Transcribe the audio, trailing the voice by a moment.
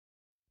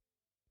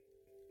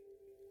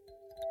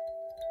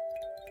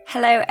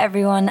Hello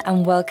everyone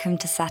and welcome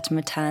to Saturn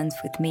Returns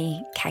with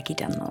me, Kagi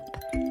Dunlop.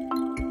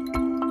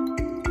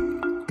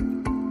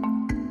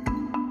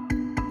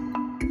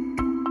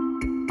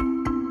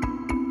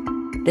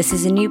 This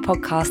is a new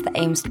podcast that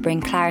aims to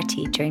bring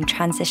clarity during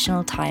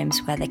transitional times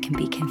where there can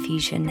be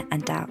confusion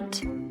and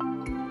doubt.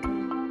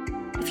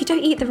 If you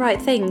don't eat the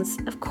right things,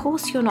 of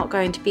course you're not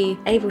going to be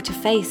able to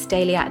face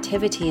daily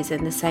activities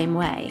in the same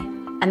way.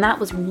 And that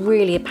was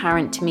really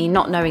apparent to me,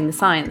 not knowing the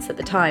science at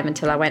the time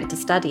until I went to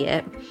study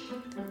it.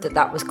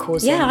 That was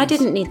causing... Yeah, I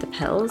didn't need the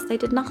pills. They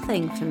did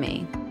nothing for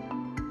me.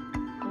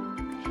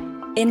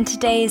 In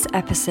today's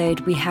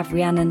episode, we have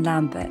Rhiannon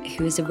Lambert,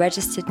 who is a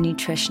registered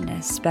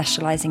nutritionist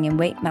specialising in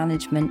weight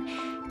management,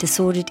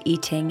 disordered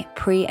eating,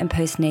 pre- and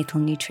postnatal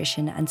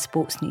nutrition and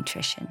sports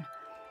nutrition.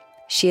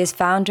 She is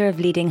founder of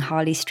leading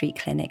Harley Street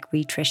Clinic,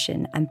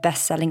 Rhitrition, and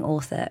best-selling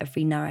author of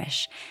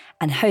Renourish,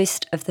 and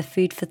host of the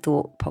Food for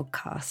Thought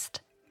podcast.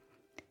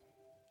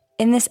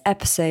 In this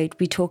episode,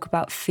 we talk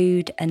about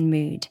food and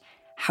mood,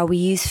 how we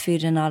use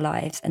food in our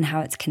lives and how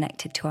it's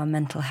connected to our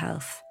mental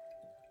health.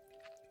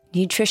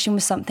 Nutrition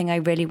was something I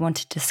really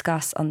wanted to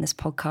discuss on this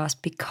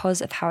podcast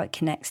because of how it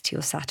connects to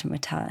your Saturn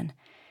return.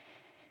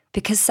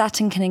 Because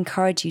Saturn can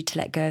encourage you to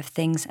let go of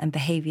things and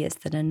behaviours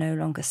that are no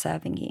longer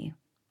serving you.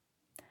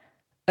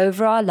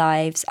 Over our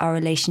lives, our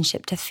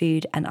relationship to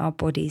food and our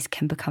bodies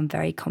can become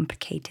very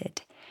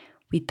complicated.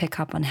 We pick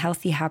up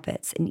unhealthy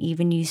habits and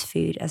even use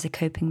food as a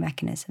coping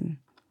mechanism.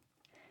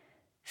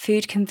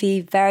 Food can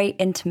be very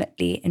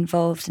intimately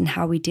involved in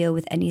how we deal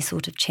with any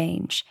sort of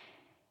change.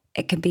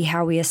 It can be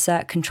how we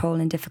assert control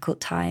in difficult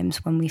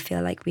times when we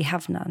feel like we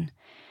have none,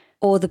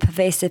 or the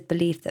pervasive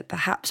belief that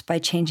perhaps by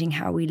changing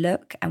how we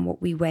look and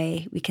what we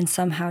weigh, we can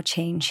somehow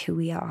change who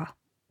we are.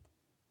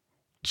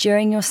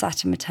 During your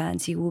Saturn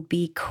returns, you will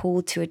be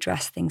called to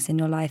address things in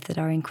your life that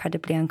are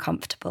incredibly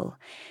uncomfortable.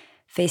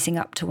 Facing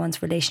up to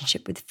one's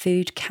relationship with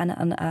food can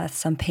unearth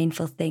some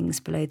painful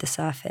things below the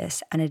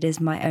surface, and it is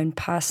my own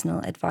personal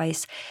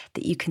advice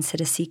that you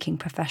consider seeking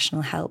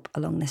professional help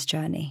along this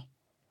journey.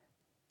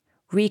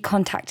 Rhi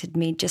contacted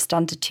me just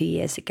under 2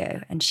 years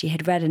ago, and she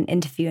had read an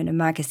interview in a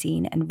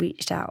magazine and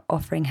reached out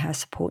offering her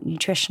support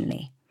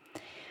nutritionally.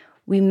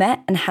 We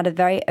met and had a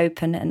very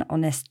open and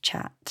honest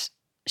chat.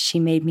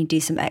 She made me do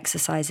some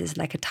exercises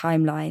like a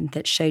timeline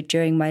that showed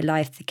during my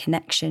life the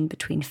connection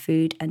between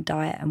food and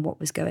diet and what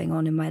was going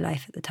on in my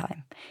life at the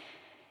time.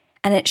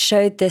 And it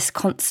showed this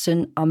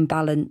constant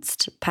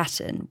unbalanced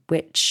pattern,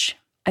 which,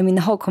 the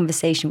whole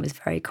conversation was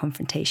very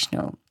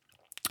confrontational.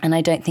 And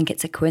I don't think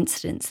it's a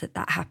coincidence that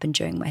that happened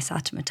during my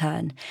Saturn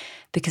return,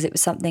 because it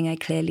was something I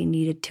clearly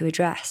needed to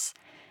address.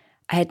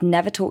 I had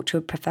never talked to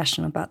a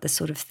professional about this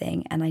sort of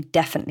thing, and I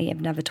definitely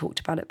have never talked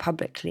about it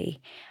publicly.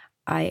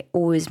 I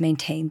always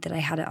maintained that I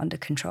had it under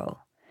control.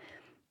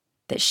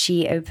 But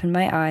she opened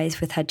my eyes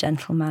with her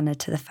gentle manner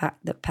to the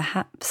fact that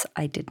perhaps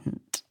I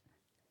didn't.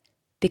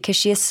 Because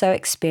she is so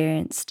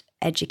experienced,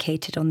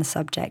 educated on the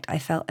subject, I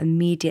felt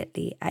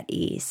immediately at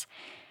ease.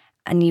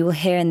 And you will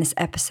hear in this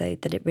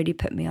episode that it really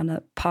put me on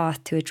a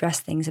path to address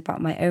things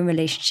about my own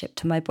relationship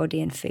to my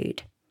body and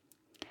food.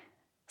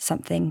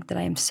 Something that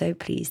I am so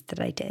pleased that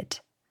I did.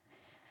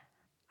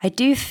 I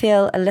do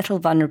feel a little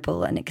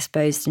vulnerable and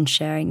exposed in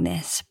sharing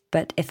this,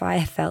 but if I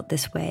have felt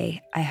this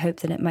way, I hope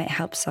that it might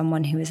help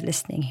someone who is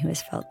listening who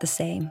has felt the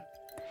same.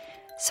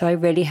 So I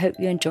really hope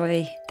you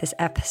enjoy this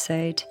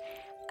episode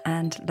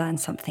and learn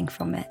something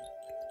from it.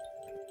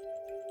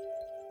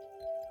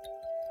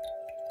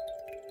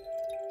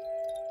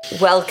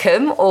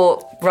 Welcome,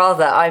 or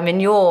rather, I'm in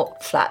your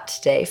flat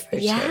today for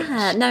a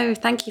change. No,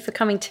 thank you for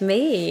coming to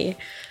me.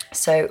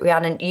 So,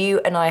 Rhiannon,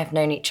 you and I have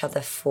known each other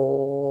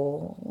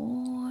for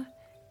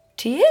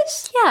 2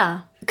 years?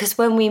 Yeah. Because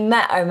when we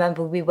met, I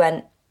remember we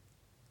went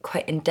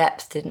quite in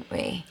depth, didn't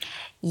we?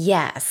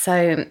 Yeah,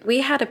 so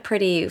we had a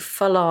pretty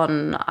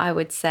full-on, I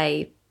would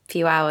say,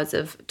 few hours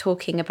of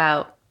talking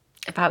about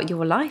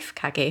your life,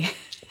 Kagi.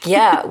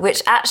 Yeah,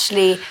 which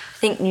actually, I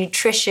think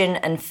nutrition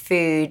and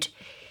food,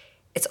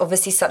 it's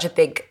obviously such a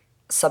big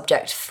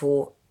subject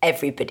for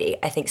everybody.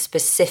 I think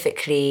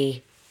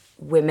specifically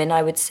women,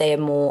 I would say, are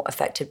more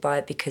affected by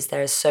it because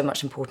there is so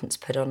much importance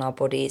put on our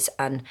bodies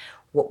and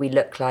what we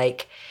look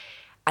like.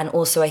 And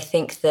also I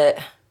think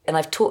that, and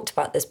I've talked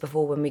about this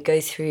before, when we go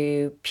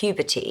through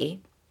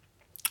puberty,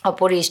 our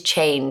bodies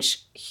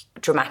change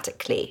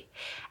dramatically.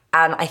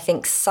 And I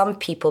think some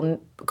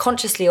people,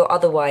 consciously or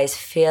otherwise,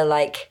 feel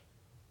like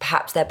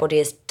perhaps their body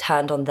has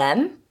turned on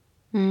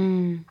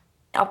them.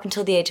 Up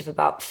until the age of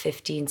about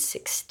 15,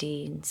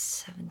 16,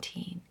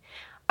 17,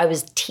 I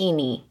was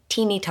teeny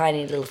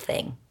tiny little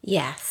thing.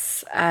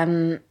 Yes.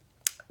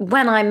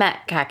 When I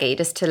met Kagi,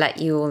 just to let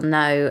you all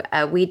know,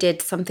 we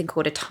did something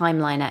called a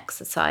timeline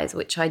exercise,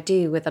 which I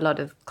do with a lot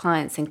of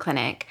clients in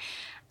clinic.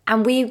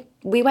 And we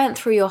went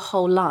through your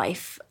whole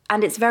life.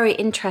 And it's very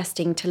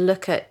interesting to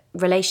look at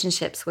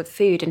relationships with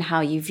food and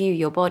how you view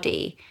your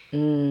body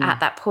at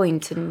that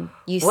point. And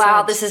you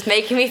Wow, this is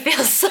making me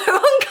feel so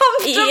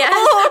uncomfortable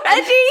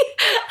already.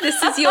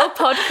 This is your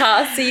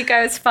podcast, so you go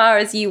as far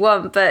as you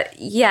want. But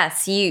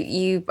yes,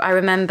 I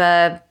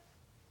remember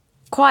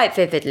quite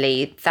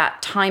vividly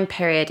that time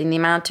period and the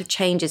amount of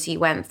changes you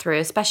went through,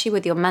 especially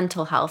with your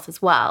mental health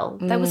as well.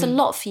 There was a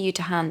lot for you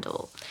to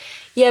handle.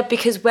 Yeah,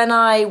 because when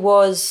I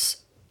was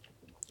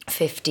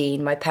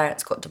 15, my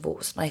parents got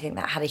divorced, and I think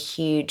that had a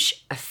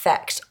huge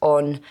effect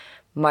on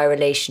my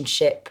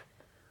relationship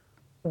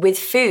with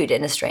food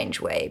in a strange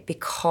way,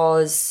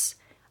 because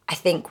I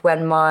think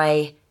when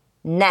my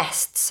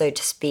nest, so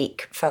to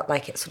speak, felt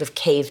like it sort of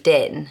caved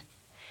in,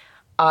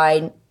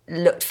 I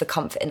looked for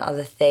comfort in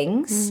other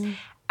things.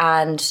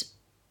 And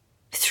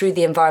through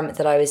the environment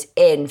that I was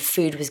in,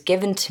 food was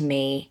given to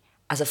me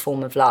as a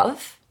form of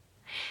love.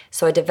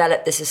 So I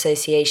developed this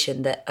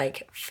association that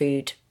like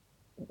food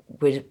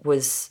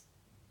was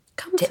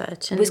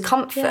comfort.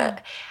 Yeah.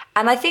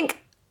 And I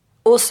think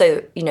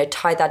also,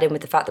 tie that in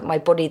with the fact that my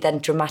body then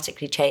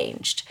dramatically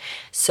changed.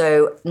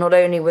 So not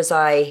only was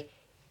I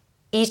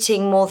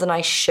eating more than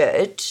I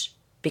should,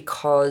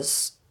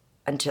 because,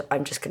 and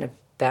I'm just going to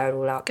bear it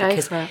all out,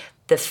 because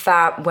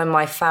when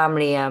my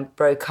family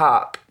broke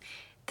up,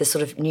 the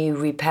sort of new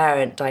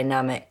reparent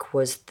dynamic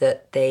was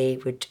that they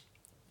would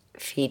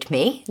feed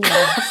me.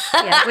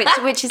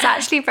 Which is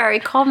actually very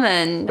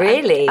common.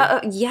 Really?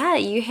 Yeah,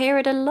 you hear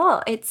it a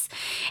lot.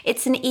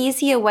 It's an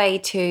easier way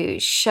to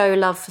show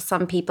love for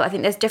some people. I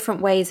think there's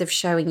different ways of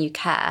showing you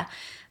care.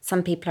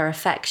 Some people are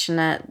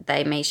affectionate.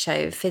 They may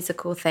show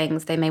physical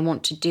things. They may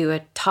want to do a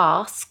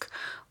task,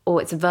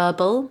 or it's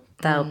verbal.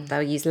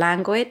 They'll use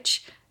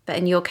language. But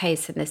in your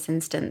case, in this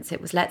instance, it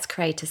was let's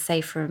create a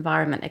safer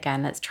environment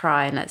again. Let's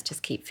try and let's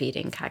just keep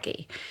feeding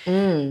Kagi.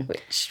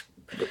 Which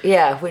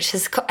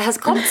has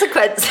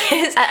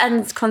consequences.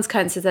 And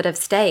consequences that have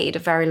stayed a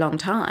very long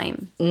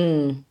time.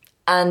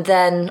 And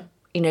then,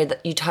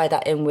 you tie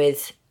that in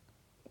with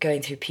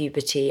going through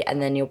puberty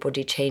and then your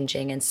body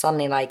changing, and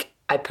suddenly, like,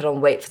 I put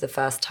on weight for the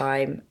first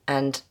time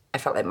and I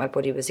felt like my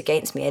body was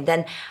against me. And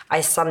then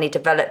I suddenly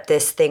developed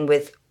this thing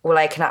with, well,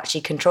 I can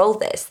actually control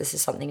this. This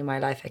is something in my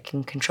life I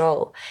can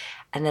control.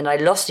 And then I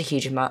lost a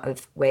huge amount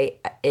of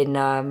weight in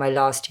my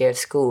last year of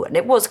school. And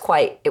it was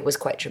quite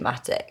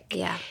dramatic.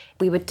 Yeah.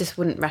 We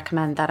wouldn't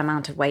recommend that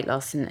amount of weight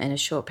loss in a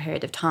short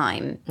period of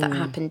time that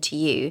happened to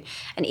you.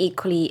 And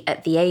equally,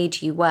 at the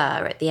age you were,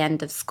 at the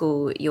end of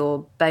school,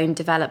 your bone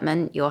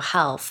development, your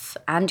health,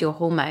 and your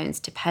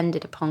hormones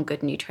depended upon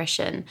good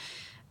nutrition.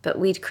 But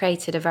we'd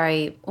created a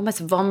very almost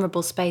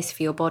vulnerable space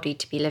for your body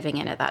to be living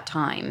in at that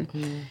time,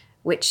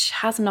 which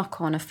has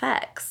knock-on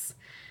effects.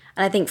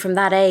 And I think from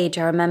that age,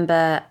 I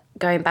remember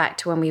going back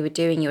to when we were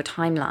doing your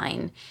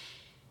timeline,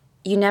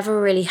 you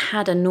never really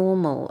had a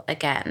normal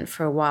again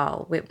for a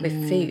while with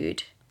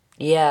food.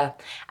 Yeah.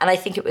 And I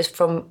think it was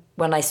from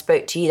when I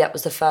spoke to you, that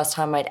was the first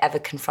time I'd ever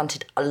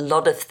confronted a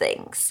lot of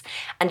things.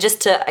 And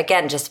just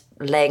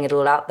laying it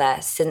all out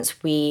there,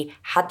 since we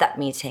had that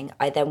meeting,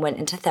 I then went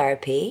into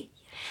therapy.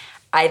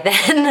 I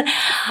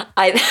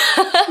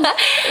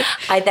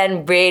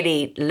then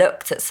really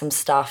looked at some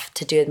stuff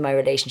to do with my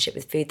relationship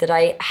with food that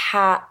I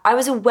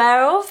was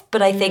aware of,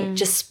 but I think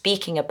just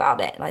speaking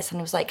about it, and I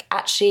suddenly was like,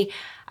 actually,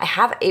 I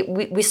have it.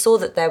 We saw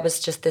that there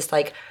was just this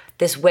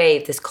this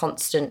wave, this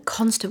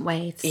constant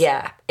waves.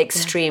 Yeah,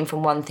 extreme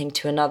from one thing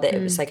to another.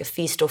 It was like a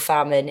feast or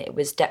famine. It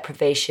was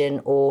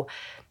deprivation or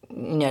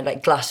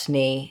like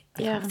gluttony.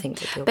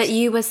 But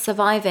you were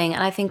surviving,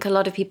 and I think a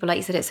lot of people, like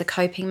you said, it's a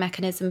coping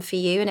mechanism for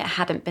you, and it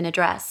hadn't been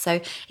addressed.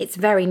 So it's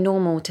very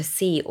normal to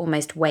see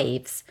almost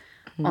waves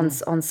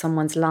on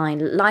someone's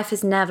line. Life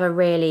is never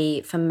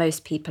really, for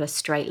most people, a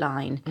straight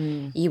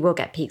line. You will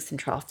get peaks and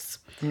troughs.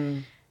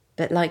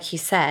 But like you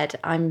said,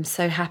 I'm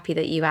so happy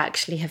that you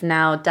actually have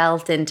now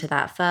delved into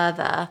that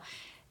further.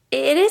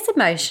 It is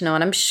emotional,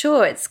 and I'm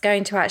sure it's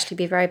going to actually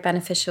be very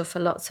beneficial for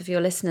lots of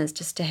your listeners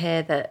just to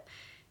hear that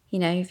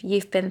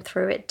you've been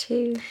through it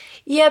too.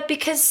 Yeah,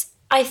 because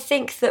I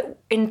think that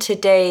in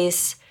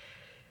today's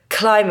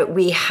climate,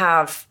 we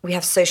have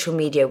social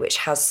media, which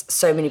has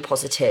so many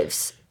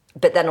positives,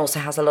 but then also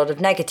has a lot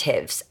of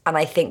negatives. And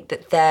I think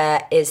that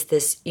there is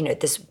this,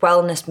 this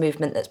wellness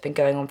movement that's been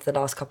going on for the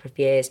last couple of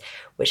years,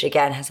 which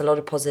again has a lot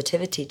of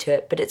positivity to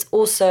it. But it's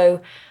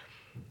also,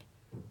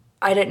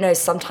 I don't know,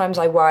 sometimes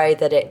I worry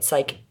that it's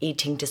like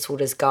eating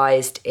disorders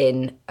guised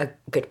in a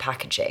good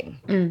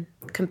packaging.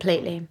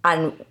 Completely.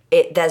 And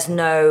there's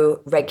no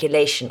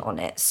regulation on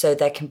it. So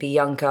there can be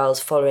young girls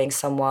following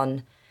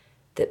someone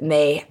that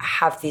may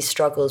have these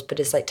struggles, but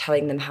is like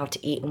telling them how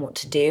to eat and what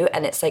to do.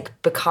 And it's like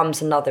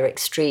becomes another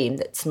extreme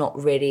that's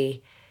not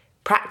really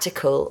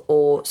practical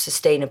or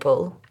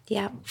sustainable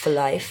for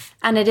life.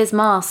 And it is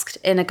masked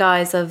in a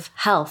guise of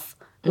health,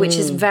 which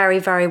is very,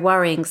 very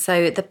worrying.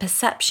 So the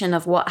perception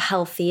of what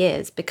healthy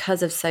is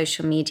because of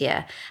social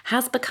media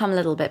has become a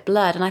little bit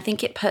blurred. And I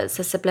think it puts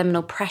a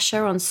subliminal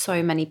pressure on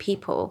so many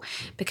people,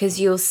 because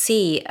you'll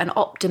see an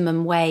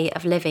optimum way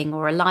of living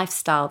or a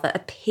lifestyle that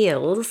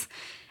appeals.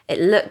 It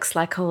looks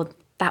like, oh,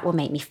 that will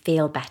make me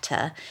feel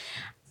better.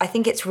 I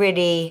think it's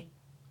really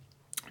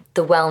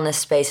the wellness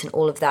space and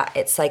all of that.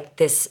 It's like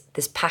this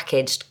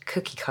packaged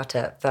cookie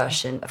cutter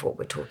version of what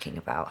we're talking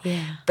about.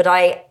 But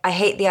I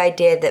hate the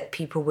idea that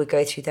people would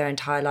go through their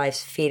entire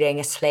lives feeling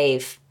a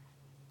slave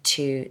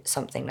to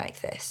something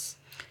like this?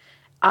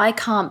 I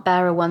can't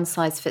bear a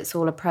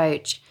one-size-fits-all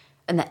approach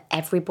and that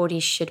everybody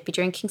should be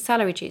drinking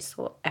celery juice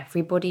or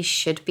everybody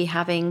should be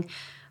having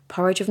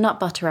porridge of nut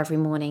butter every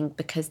morning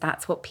because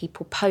that's what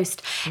people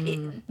post.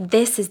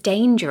 This is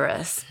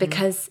dangerous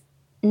because,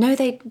 no,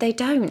 they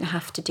don't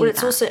have to do that. Well,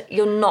 it's also,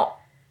 you're not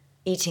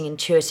eating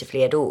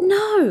intuitively at all.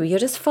 No, you're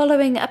just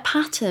following a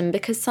pattern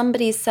because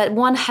somebody said,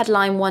 one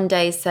headline one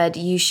day said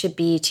you should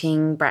be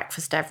eating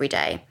breakfast every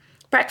day.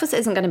 Breakfast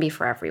isn't going to be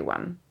for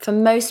everyone. For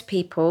most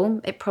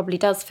people, it probably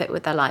does fit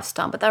with their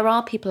lifestyle, but there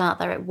are people out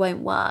there it won't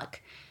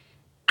work.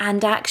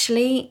 And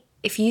actually,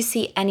 if you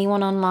see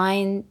anyone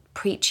online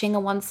preaching a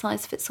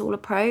one-size-fits-all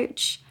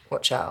approach,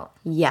 watch out.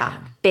 Yeah,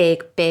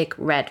 big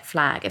red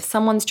flag. If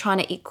someone's trying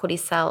to equally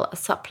sell a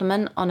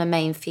supplement on a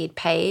main feed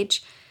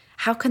page,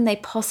 how can they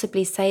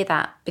possibly say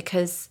that?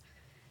 Because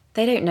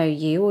they don't know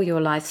you or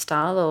your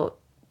lifestyle or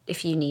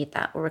if you need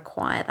that or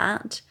require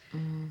that.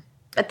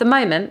 At the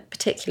moment,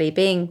 particularly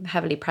being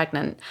heavily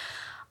pregnant,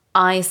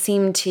 I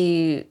seem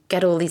to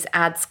get all these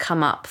ads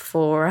come up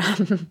for,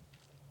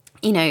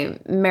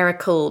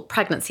 miracle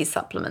pregnancy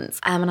supplements.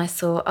 And I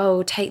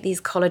saw, take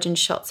these collagen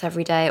shots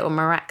every day or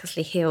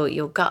miraculously heal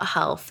your gut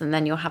health and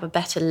then you'll have a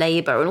better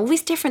labour and all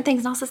these different things.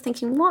 And I was just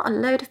thinking, what a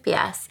load of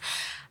BS.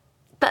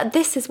 But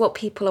this is what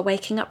people are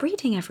waking up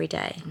reading every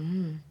day.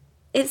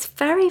 It's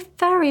very,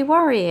 very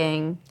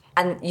worrying.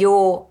 And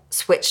you're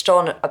switched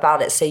on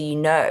about it, so you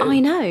know. I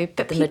know,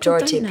 but the people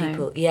majority don't of know.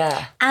 people,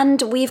 yeah.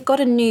 And we've got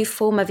a new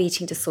form of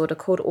eating disorder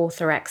called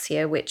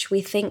orthorexia, which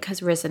we think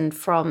has risen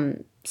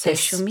from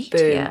social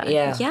media. Boom,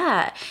 yeah.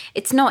 Yeah.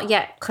 It's not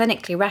yet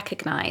clinically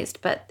recognised,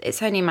 but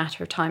it's only a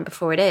matter of time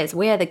before it is.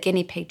 We're the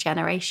guinea pig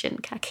generation,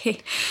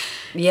 Kaki.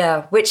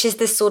 Yeah, which is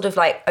this sort of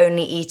like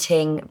only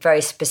eating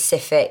very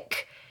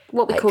specific...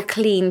 What we call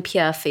clean,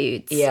 pure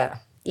foods. Yeah.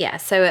 Yeah,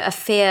 so a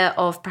fear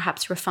of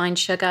perhaps refined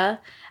sugar,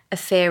 a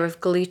fear of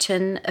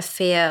gluten, a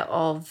fear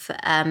of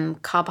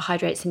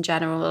carbohydrates in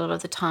general a lot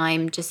of the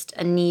time, just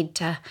a need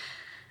to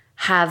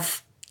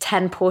have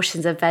 10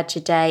 portions of veg a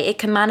day. It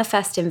can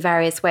manifest in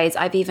various ways.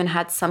 I've even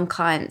had some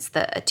clients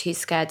that are too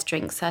scared to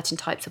drink certain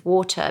types of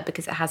water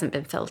because it hasn't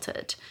been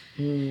filtered.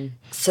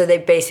 So they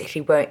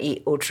basically won't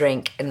eat or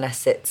drink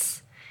unless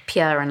it's...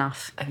 pure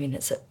enough. I mean,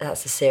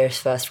 that's a serious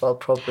first world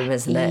problem,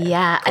 isn't it?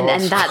 Yeah, and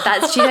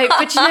that's,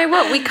 but you know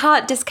what? We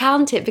can't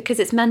discount it because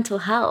it's mental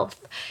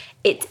health.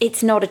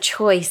 It's not a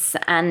choice.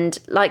 And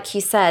like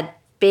you said,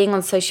 being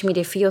on social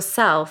media for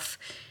yourself,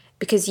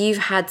 because you've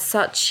had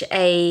such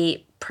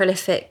a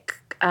prolific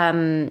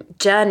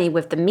journey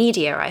with the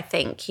media, I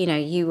think,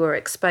 you were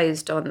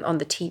exposed on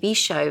the TV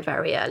show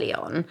very early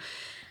on.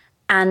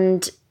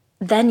 And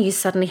then you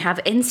suddenly have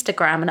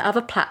Instagram and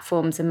other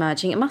platforms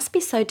emerging. It must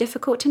be so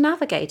difficult to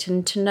navigate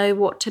and to know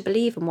what to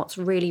believe and what's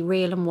really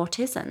real and what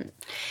isn't.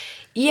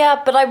 Yeah,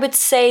 but I would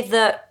say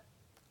that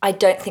I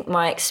don't think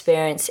my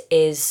experience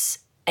is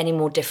any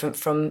more different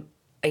from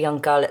a young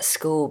girl at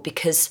school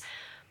because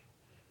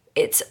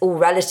it's all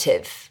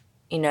relative,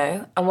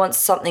 And once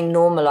something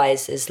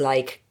normalizes,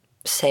 like,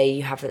 say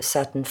you have a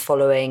certain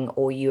following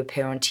or you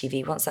appear on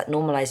TV, once that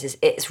normalizes,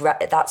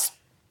 that's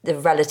the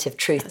relative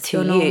truth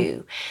to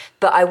you.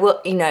 But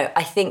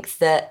I think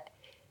that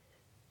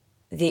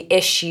the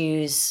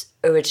issues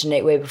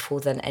originate way before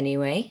then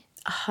anyway.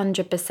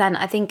 100%.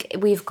 I think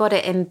we've got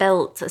it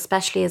inbuilt,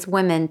 especially as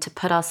women, to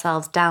put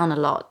ourselves down a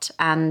lot.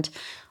 And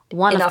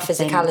in our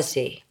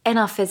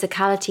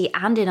physicality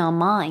and in our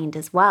mind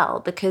as well,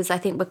 because I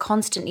think we're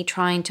constantly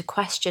trying to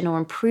question or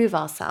improve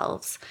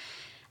ourselves.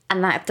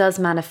 And that does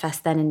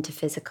manifest then into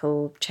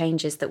physical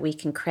changes that we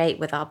can create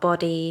with our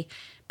body.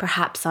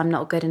 Perhaps I'm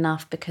not good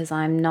enough because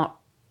I'm not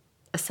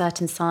a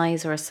certain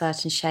size or a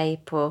certain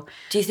shape. Or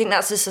do you think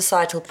that's a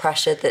societal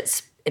pressure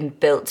that's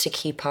inbuilt to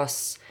keep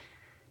us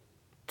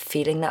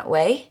feeling that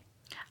way?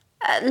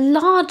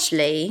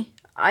 Largely.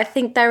 I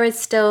think there is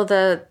still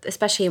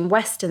especially in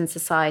Western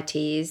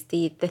societies,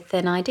 the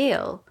thin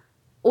ideal.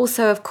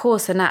 Also, of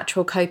course, a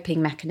natural coping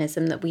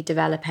mechanism that we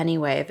develop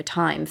anyway over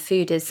time.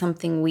 Food is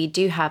something we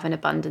do have in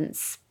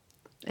abundance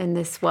in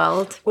this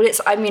world. Well,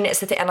 it's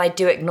the thing, and I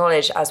do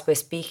acknowledge as we're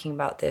speaking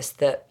about this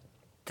that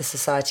the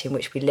society in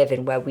which we live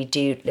in, where we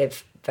do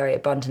live very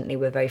abundantly,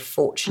 we're very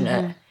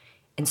fortunate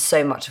in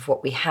so much of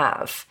what we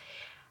have.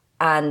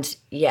 And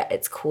yeah,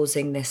 it's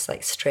causing this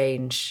like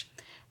strange...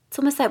 It's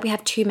almost like we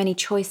have too many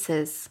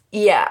choices.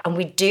 Yeah, and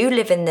we do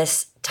live in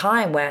this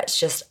time where it's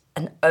just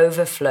an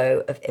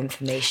overflow of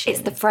information.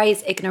 It's the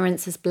phrase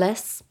ignorance is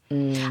bliss.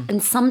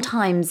 And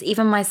sometimes,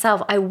 even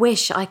myself, I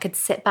wish I could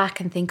sit back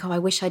and think, I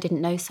wish I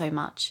didn't know so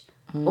much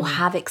or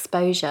have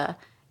exposure.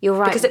 You're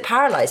right. Because it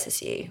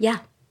paralyses you. Yeah.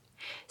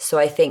 So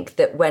I think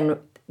that when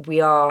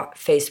we are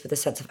faced with a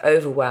sense of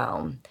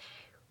overwhelm,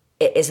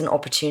 it is an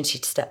opportunity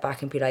to step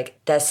back and be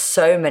like, there's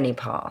so many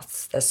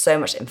paths, there's so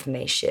much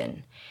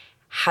information.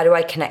 How do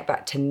I connect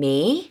back to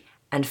me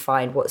and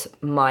find what's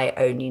my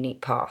own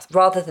unique path?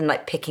 Rather than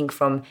like picking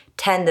from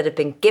 10 that have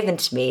been given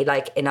to me,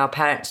 like in our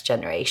parents'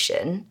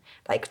 generation,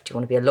 like, do you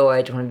want to be a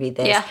lawyer? Do you want to be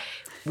this? Yeah.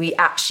 we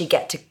actually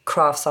get to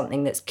craft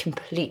something that's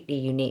completely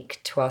unique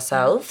to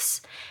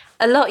ourselves.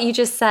 A lot you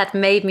just said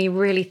made me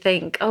really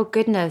think, oh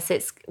goodness,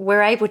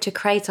 we're able to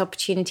create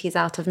opportunities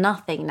out of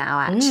nothing now,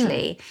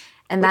 actually.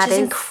 And Which that is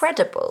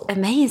incredible.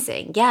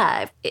 Amazing.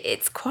 Yeah,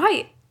 it's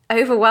quite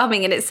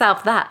overwhelming in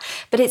itself, that.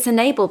 But it's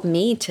enabled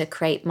me to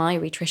create my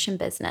nutrition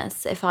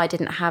business if I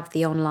didn't have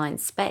the online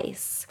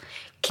space.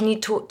 Can you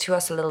talk to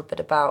us a little bit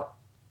about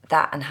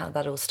that and how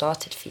that all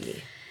started for you?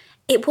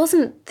 It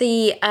wasn't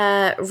the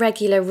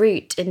regular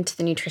route into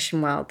the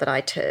nutrition world that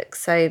I took.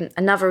 So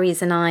another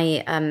reason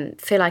I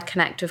feel I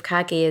connect with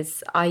Kagi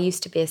is I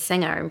used to be a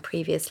singer in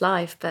previous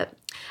life, but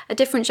a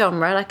different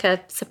genre, like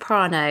a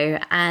soprano.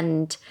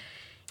 And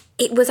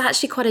it was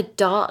actually quite a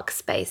dark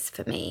space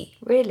for me.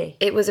 Really?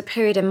 It was a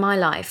period in my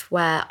life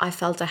where I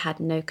felt I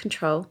had no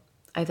control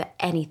over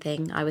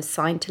anything. I was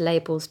signed to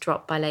labels,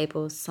 dropped by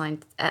labels,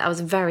 I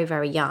was very,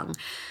 very young.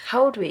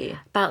 How old were you?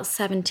 About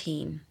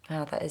 17.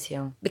 Oh, that is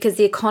young. Because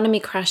the economy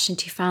crashed in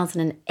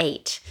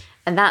 2008.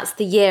 And that's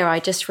the year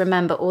I just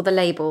remember all the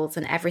labels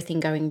and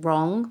everything going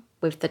wrong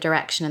with the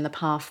direction and the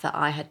path that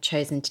I had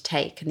chosen to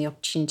take and the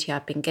opportunity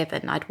I'd been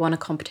given. I'd won a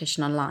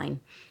competition online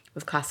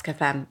with Classic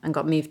FM and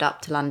got moved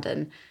up to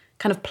London,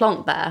 kind of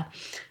plonked there.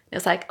 It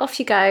was like, off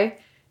you go.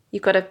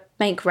 You've got to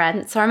make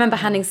rent. So I remember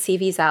handing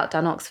CVs out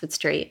down Oxford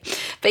Street.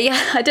 But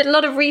yeah, I did a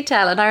lot of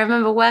retail and I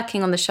remember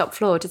working on the shop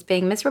floor just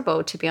being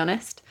miserable, to be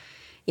honest.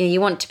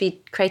 You want to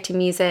be creating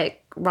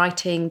music,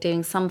 writing,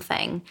 doing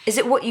something. Is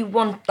it what you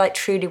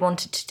truly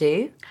wanted to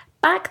do?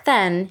 Back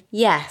then,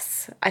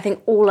 yes. I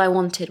think all I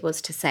wanted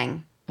was to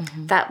sing.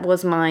 Mm-hmm. That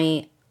was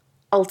my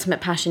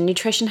ultimate passion.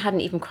 Nutrition hadn't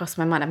even crossed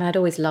my mind. I mean, I'd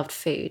always loved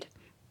food,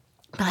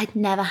 but I'd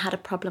never had a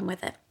problem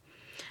with it.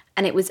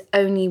 And it was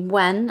only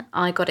when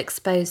I got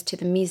exposed to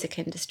the music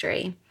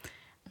industry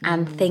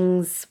and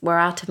things were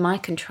out of my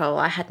control,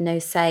 I had no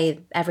say,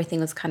 everything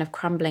was kind of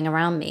crumbling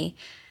around me,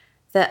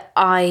 that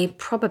I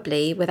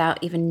probably,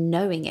 without even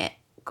knowing it,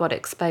 got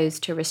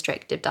exposed to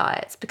restrictive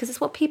diets because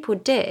it's what people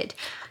did.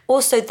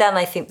 Also, then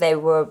I think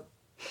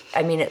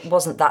it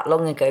wasn't that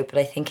long ago, but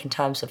I think in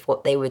terms of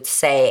what they would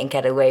say and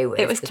get away with,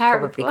 it was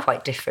probably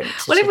quite different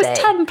to well, today. It was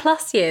 10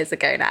 plus years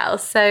ago now.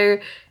 So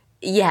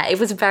yeah, it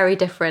was very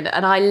different.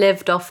 And I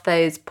lived off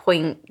those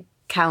point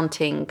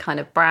counting kind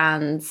of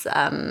brands.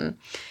 And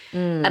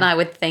I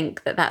would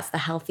think that that's the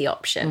healthy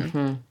option.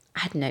 Mm-hmm. I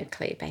had no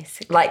clue,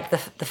 basically. Like the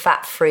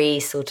fat-free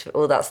sort of,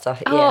 all that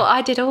stuff. Oh, yeah.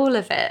 I did all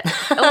of it.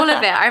 All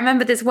of it. I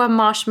remember this one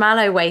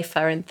marshmallow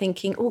wafer and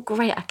thinking, oh,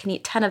 great, I can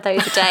eat 10 of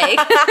those a day.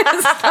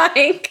 It's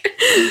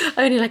like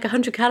only like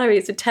 100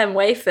 calories with 10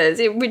 wafers.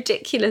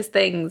 Ridiculous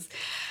things.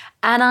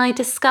 And I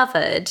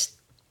discovered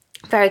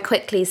very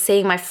quickly,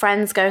 seeing my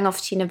friends going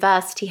off to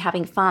university,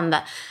 having fun,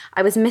 that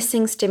I was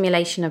missing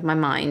stimulation of my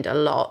mind a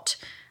lot.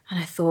 And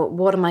I thought,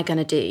 what am I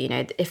going to do,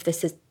 if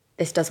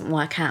this doesn't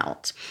work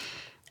out?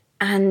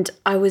 And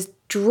I was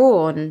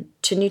drawn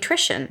to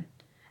nutrition.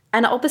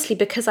 And obviously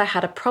because I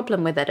had a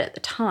problem with it at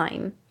the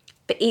time,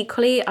 but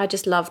equally I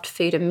just loved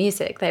food and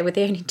music. They were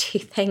the only two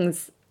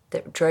things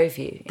that drove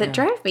you. That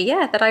drove me,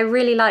 yeah, that I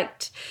really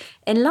liked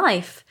in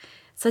life.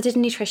 So I did a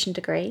nutrition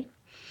degree.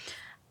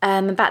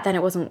 And back then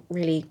it wasn't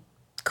really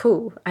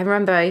cool. I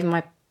remember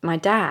even my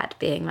dad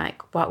being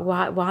like,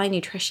 why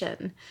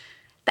nutrition?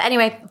 But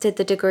anyway, did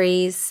the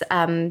degrees,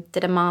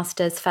 did a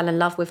master's, fell in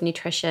love with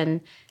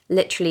nutrition,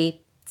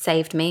 literally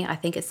saved me. I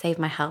think it saved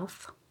my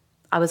health.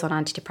 I was on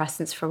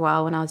antidepressants for a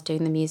while when I was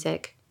doing the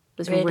music. It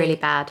was really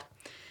bad.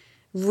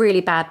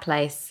 Really bad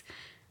place.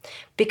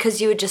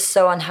 Because you were just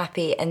so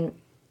unhappy and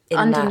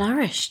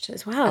undernourished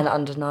as well. And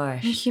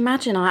undernourished. Can you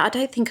imagine? I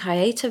don't think I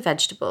ate a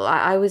vegetable.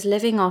 I was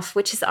living off,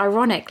 which is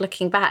ironic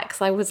looking back,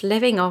 because I was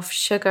living off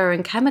sugar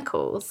and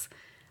chemicals.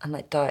 And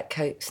like Diet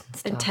Cokes and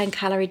stuff. And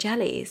 10-calorie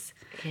jellies.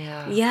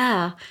 Yeah.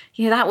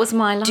 Yeah. That was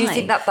my life. Do you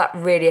think that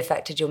really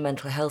affected your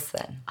mental health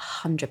then?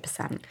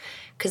 100%.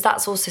 Because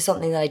that's also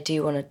something that I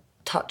do want to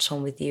touch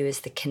on with you, is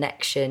the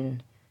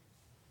connection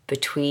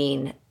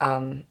between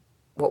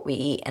what we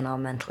eat and our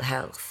mental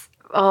health.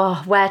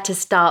 Oh, where to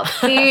start?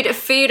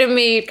 Food and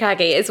mood,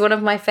 Kagi, is one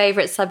of my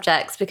favourite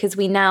subjects because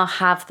we now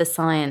have the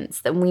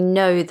science that we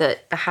know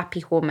that the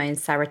happy hormone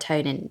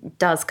serotonin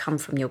does come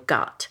from your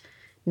gut,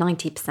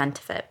 90%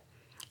 of it.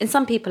 In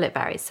some people it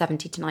varies,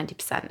 70 to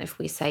 90% if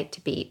we say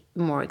to be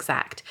more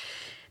exact.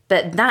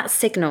 But that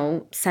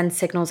signal sends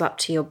signals up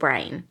to your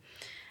brain.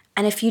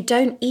 And if you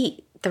don't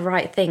eat the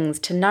right things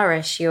to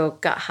nourish your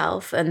gut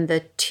health and the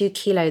 2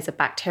 kilos of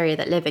bacteria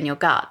that live in your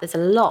gut, there's a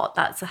lot,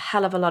 that's a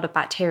hell of a lot of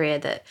bacteria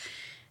that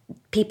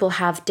people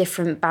have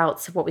different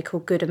bouts of what we call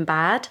good and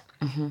bad.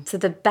 Mm-hmm. So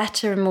the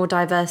better and more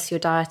diverse your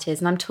diet is,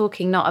 and I'm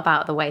talking not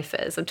about the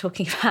wafers, I'm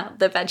talking about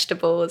the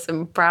vegetables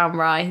and brown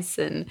rice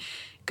and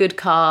good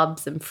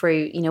carbs and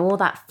fruit, all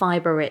that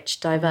fiber-rich,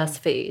 diverse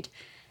food.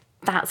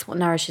 That's what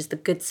nourishes the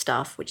good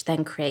stuff, which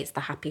then creates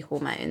the happy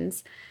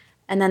hormones.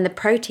 And then the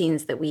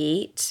proteins that we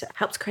eat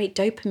helps create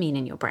dopamine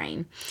in your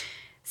brain.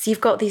 So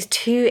you've got these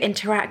two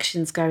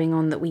interactions going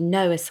on that we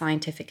know are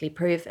scientifically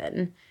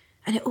proven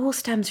And it all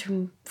stems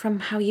from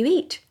how you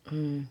eat.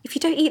 If you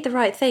don't eat the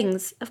right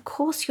things, of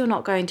course you're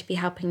not going to be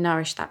helping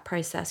nourish that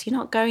process. You're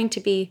not going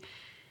to be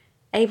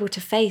able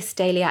to face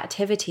daily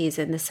activities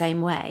in the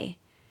same way.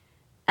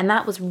 And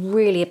that was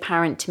really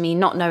apparent to me,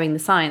 not knowing the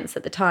science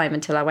at the time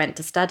until I went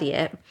to study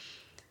it.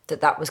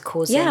 That was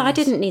causing... Yeah, I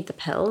didn't need the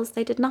pills.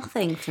 They did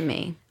nothing for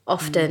me.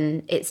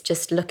 Often it's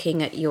just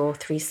looking at your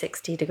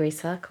 360-degree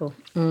circle.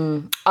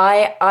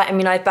 I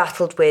mean, I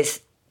battled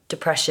with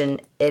depression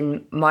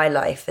in my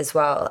life as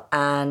well.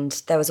 And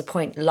there was a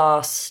point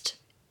last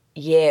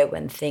year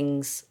when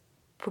things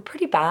were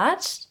pretty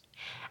bad.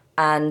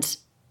 And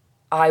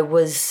I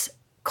was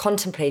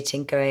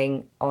contemplating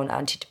going on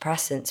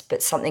antidepressants,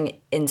 but something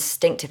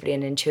instinctively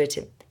and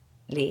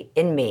intuitively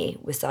in me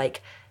was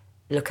like,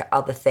 look at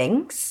other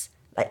things,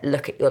 like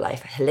look at your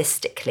life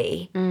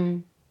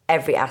holistically,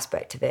 every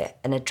aspect of it,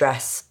 and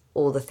address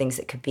all the things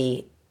that could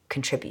be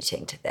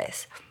contributing to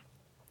this.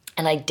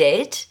 And I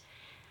did,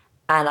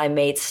 and I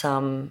made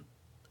some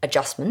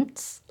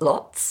adjustments,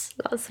 lots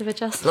of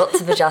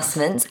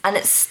adjustments. And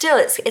it's still,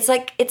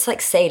 it's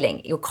like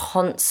sailing. You're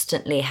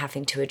constantly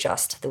having to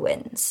adjust to the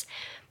winds.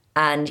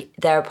 And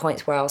there are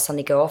points where I'll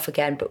suddenly go off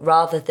again, but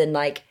rather than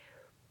like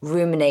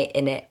ruminate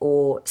in it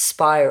or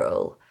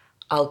spiral,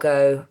 I'll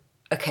go,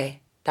 okay,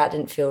 that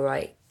didn't feel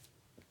right.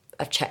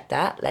 I've checked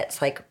that.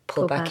 Let's like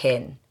pull back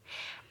in.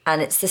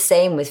 And it's the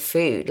same with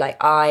food. Like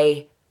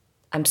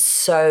I'm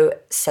so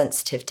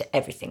sensitive to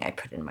everything I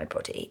put in my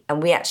body.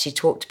 And we actually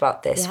talked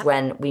about this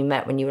when we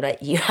met, when you were like,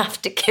 you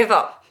have to give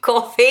up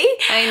coffee.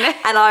 I know.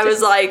 And I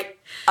was like,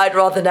 I'd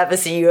rather never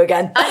see you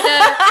again. I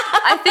know.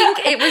 I think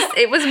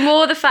it was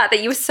more the fact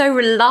that you were so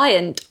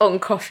reliant on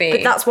coffee.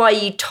 But that's why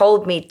you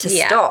told me to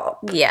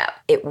stop. Yeah.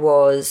 It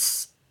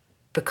was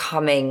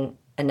becoming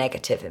a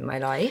negative in my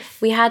life.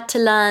 We had to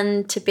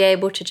learn to be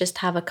able to just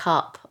have a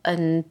cup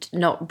and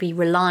not be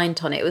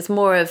reliant on it. It was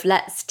more of,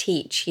 let's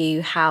teach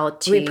you how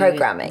to...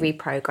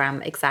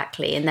 Reprogram,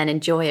 exactly. And then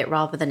enjoy it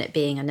rather than it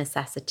being a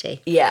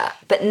necessity. Yeah.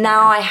 But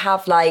now I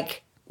have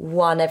like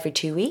one every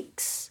 2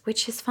 weeks.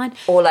 Which is fine.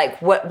 Or like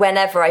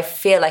whenever I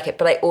feel like it.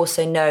 But I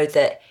also know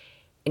that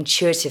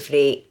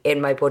intuitively in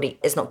my body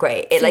it's not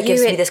great. It like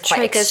gives me this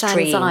quite extreme...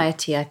 triggers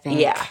anxiety, I think.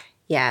 Yeah.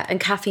 Yeah, and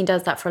caffeine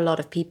does that for a lot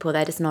of people.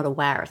 They're just not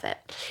aware of it.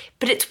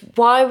 But it's,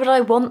 why would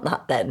I want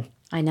that then?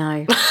 I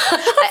know.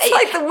 It's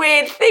like the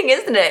weird thing,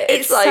 isn't it?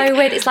 It's like, so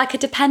weird. It's like a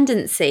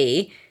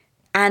dependency,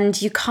 and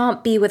you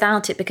can't be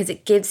without it because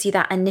it gives you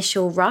that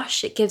initial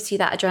rush. It gives you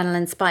that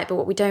adrenaline spike. But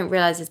what we don't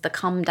realise is the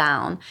come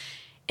down.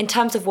 In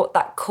terms of what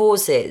that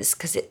causes,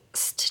 because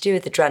it's to do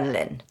with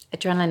adrenaline.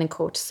 Adrenaline and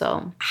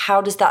cortisol. How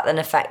does that then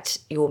affect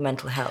your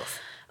mental health?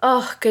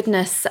 Oh,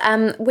 goodness.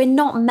 We're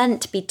not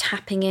meant to be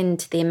tapping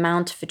into the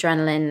amount of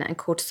adrenaline and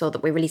cortisol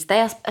that we release. They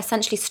are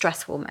essentially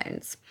stress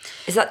hormones.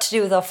 Is that to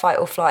do with our fight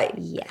or flight?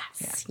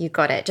 Yes, you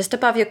got it. Just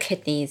above your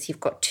kidneys, you've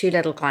got two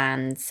little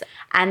glands.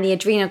 And the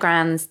adrenal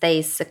glands,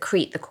 they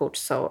secrete the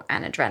cortisol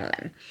and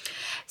adrenaline.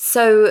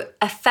 So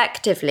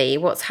effectively,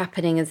 what's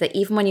happening is that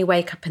even when you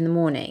wake up in the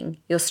morning,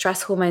 your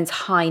stress hormone's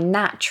high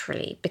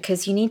naturally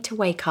because you need to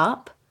wake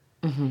up.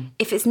 Mm-hmm.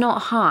 If it's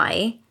not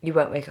high... You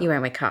won't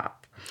wake up.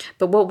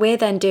 But what we're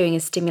then doing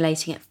is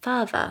stimulating it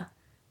further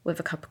with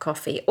a cup of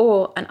coffee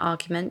or an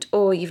argument,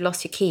 or you've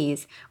lost your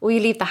keys, or you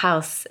leave the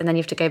house and then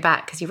you have to go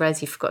back because you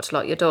realise you forgot to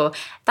lock your door.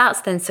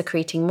 That's then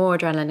secreting more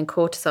adrenaline and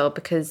cortisol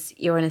because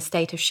you're in a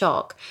state of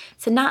shock.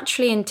 So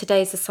naturally in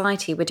today's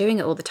society, we're doing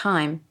it all the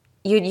time.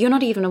 You're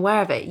not even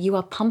aware of it. You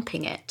are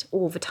pumping it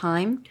all the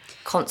time.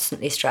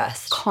 Constantly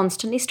stressed.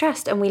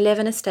 And we live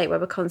in a state where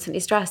we're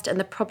constantly stressed. And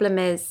the problem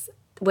is...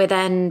 we're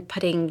then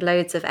putting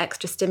loads of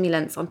extra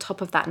stimulants on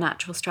top of that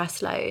natural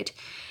stress load.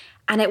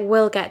 And it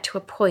will get to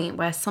a point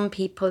where some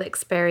people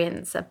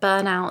experience a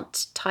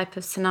burnout type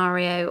of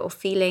scenario or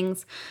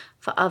feelings.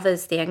 For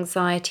others, the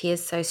anxiety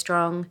is so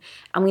strong.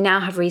 And we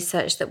now have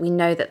research that we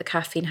know that the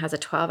caffeine has a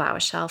 12-hour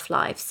shelf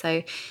life.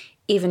 So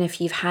even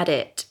if you've had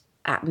it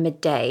at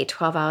midday,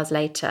 12 hours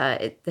later,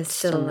 it's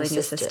still in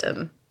your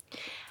system.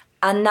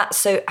 And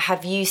so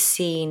have you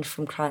seen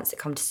from clients that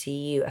come to see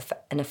you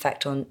an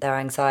effect on their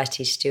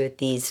anxiety to do with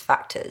these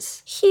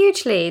factors?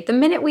 Hugely. The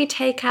minute we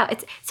take out,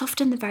 it's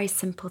often the very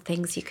simple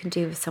things you can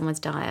do with someone's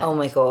diet. Oh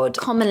my God.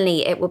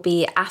 Commonly, it will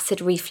be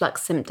acid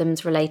reflux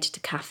symptoms related to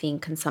caffeine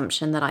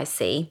consumption that I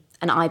see,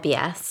 and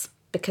IBS,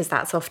 because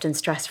that's often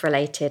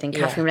stress-related and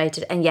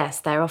caffeine-related. And yes,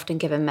 they're often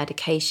given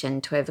medication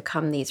to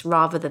overcome these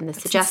rather than the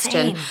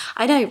suggestion. Insane.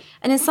 I know.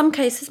 And in some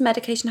cases,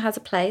 medication has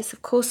a place.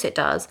 Of course it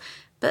does.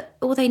 But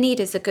all they need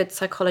is a good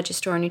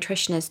psychologist or a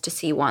nutritionist to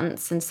see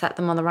once and set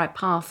them on the right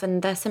path,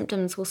 and their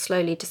symptoms will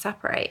slowly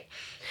disapparate.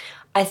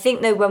 I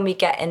think, though, when we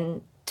get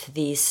into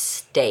these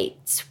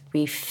states,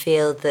 we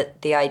feel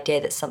that the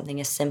idea that something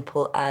as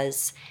simple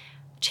as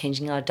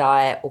changing our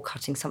diet or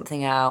cutting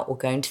something out or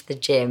going to the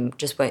gym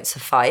just won't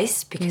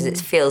suffice because it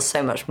feels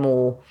so much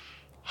more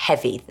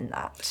heavy than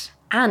that.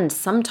 And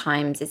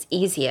sometimes it's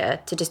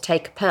easier to just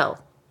take a pill.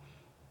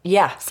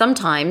 Yeah.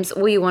 Sometimes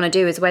all you want to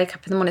do is wake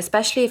up in the morning,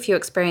 especially if you're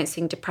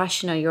experiencing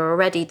depression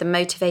or the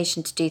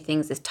motivation to do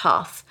things is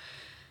tough.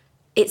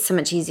 it's so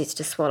much easier to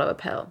just swallow a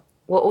pill.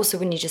 Well, also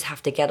when you just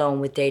have to get on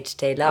with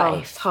day-to-day life. Oh,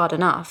 it's hard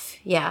enough,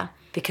 yeah.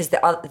 Because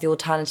the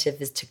alternative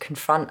is to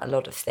confront a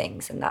lot of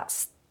things, and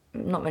that's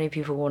not many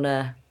people want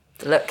to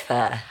look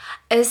there.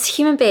 As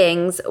human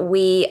beings,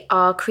 we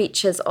are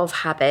creatures of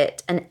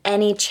habit, and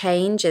any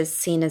change is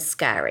seen as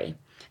scary.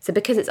 So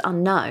because it's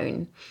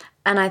unknown,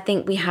 and I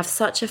think we have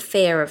such a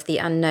fear of the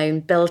unknown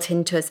built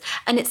into us,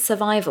 and it's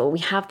survival. We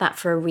have that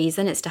for a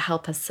reason. It's to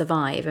help us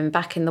survive. And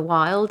back in the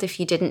wild, if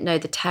you didn't know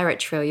the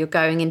territory or you're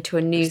going into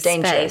a new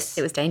space,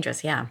 it was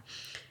dangerous, yeah.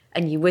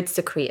 And you would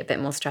secrete a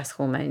bit more stress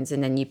hormones,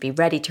 and then you'd be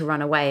ready to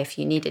run away if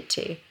you needed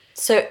to.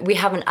 So we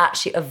haven't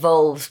actually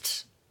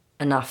evolved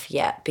enough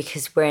yet,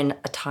 because we're in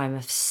a time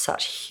of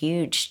such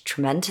huge,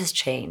 tremendous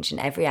change in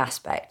every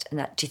aspect.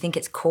 And do you think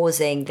it's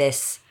causing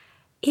this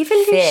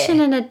evolution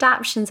fear? And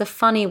adaptation's a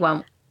funny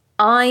one.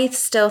 I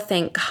still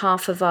think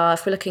half of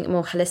if we're looking at a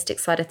more holistic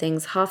side of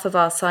things, half of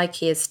our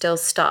psyche is still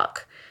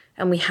stuck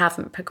and we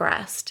haven't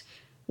progressed,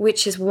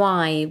 which is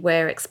why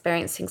we're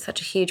experiencing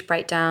such a huge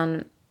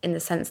breakdown, in the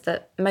sense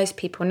that most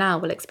people now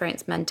will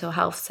experience mental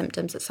health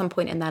symptoms at some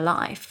point in their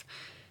life.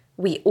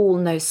 We all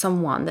know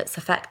someone that's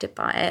affected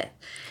by it.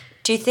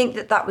 Do you think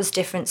that was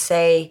different,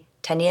 say,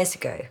 10 years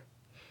ago?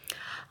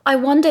 I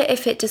wonder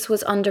if it just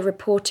was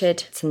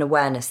underreported. It's an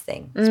awareness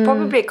thing. It's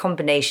probably a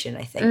combination,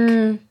 I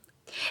think.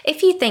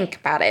 If you think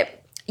about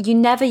it, you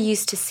never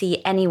used to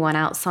see anyone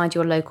outside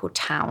your local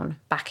town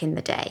back in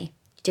the day.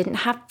 You didn't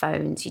have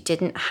phones, you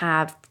didn't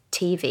have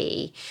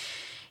TV.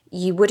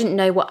 You wouldn't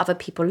know what other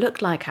people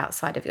looked like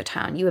outside of your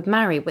town. You would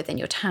marry within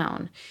your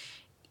town.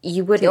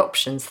 You wouldn't. The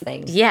options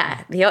thing.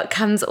 Yeah, it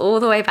comes all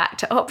the way back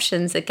to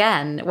options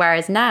again.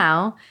 Whereas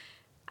now,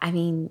 I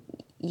mean,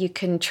 you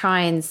can try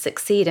and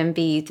succeed and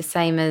be the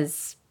same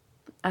as,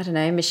 I don't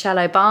know, Michelle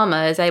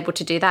Obama is able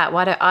to do that.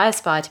 Why don't I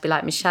aspire to be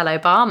like Michelle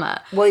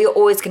Obama? Well, you're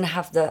always going to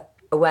have the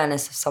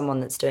awareness of someone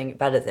that's doing it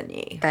better than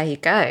you. There you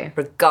go.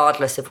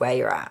 Regardless of where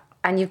you're at.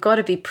 And you've got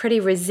to be pretty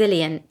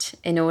resilient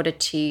in order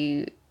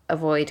to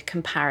avoid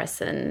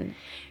comparison.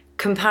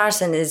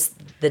 Comparison is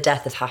the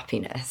death of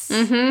happiness.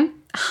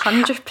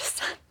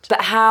 100%.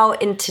 But how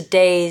in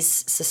today's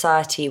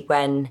society,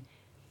 when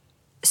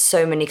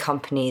so many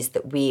companies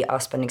that we are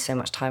spending so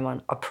much time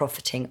on are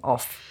profiting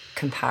off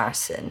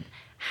comparison,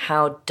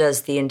 how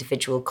does the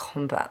individual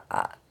combat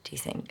that, do you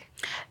think?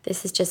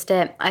 This is just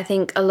it. I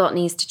think a lot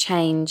needs to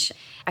change.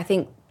 I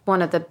think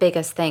one of the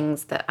biggest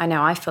things that I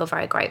know I feel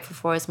very grateful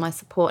for is my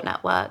support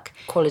network.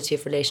 Quality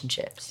of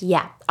relationships.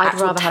 Yeah. I'd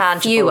Actual rather have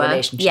tangible fewer.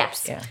 relationships.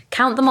 Yes. Yeah.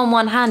 Count them on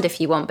one hand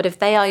if you want, but if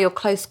they are your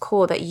close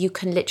core that you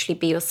can literally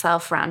be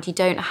yourself around, you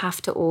don't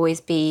have to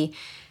always be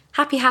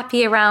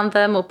happy around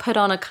them or put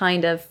on a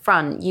kind of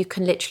front. You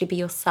can literally be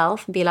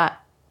yourself and be like,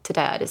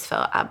 today I just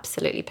felt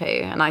absolutely poo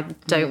and I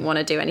don't want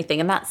to do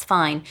anything, and that's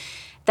fine.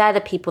 They're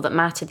the people that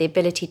matter. The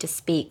ability to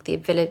speak, the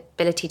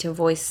ability to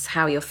voice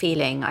how you're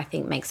feeling, I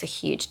think makes a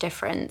huge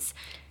difference.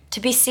 To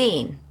be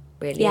seen,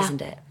 really,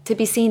 isn't it? To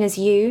be seen as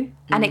you.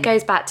 And it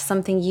goes back to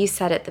something you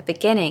said at the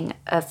beginning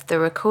of the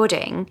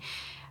recording,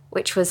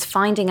 which was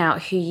finding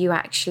out who you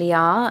actually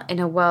are in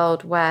a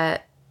world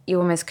where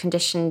you're almost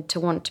conditioned to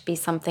want to be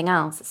something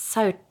else. It's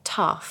so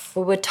tough.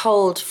 Well, we're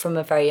told from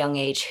a very young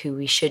age who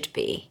we should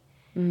be.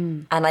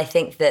 And I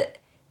think that,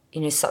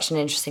 you know, such an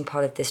interesting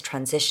part of this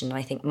transition.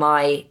 I think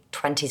my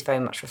 20s very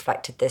much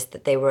reflected this,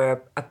 that they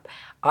were,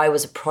 I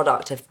was a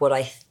product of what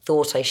I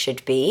thought I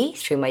should be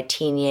through my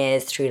teen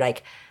years, through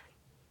like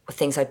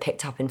things I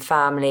picked up in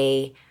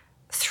family,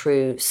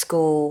 through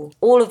school,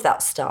 all of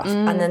that stuff.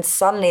 And then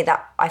suddenly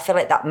I feel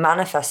like that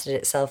manifested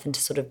itself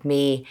into sort of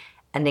me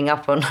ending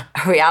up on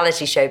a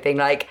reality show being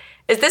like,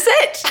 is this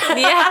it?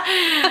 Yeah.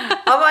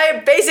 Am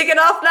I basic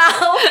enough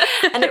now?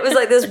 And it was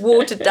like this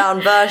watered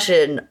down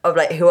version of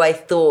like who I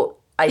thought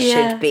I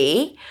should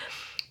be.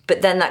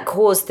 But then that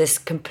caused this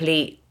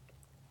complete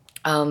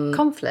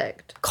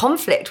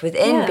conflict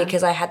within,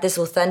 because I had this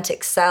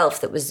authentic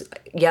self that was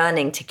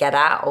yearning to get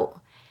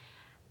out.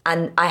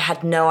 And I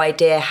had no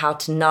idea how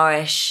to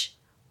nourish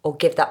or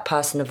give that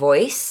person a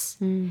voice,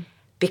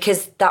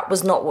 because that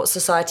was not what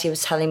society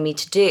was telling me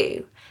to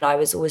do. I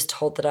was always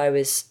told that I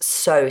was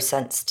so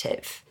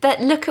sensitive.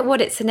 But look at what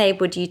it's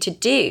enabled you to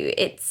do.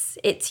 It's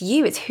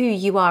you, it's who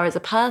you are as a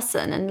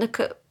person, and look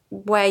at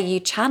where you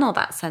channel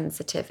that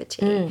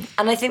sensitivity.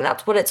 And I think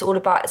that's what it's all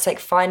about. It's like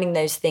finding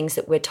those things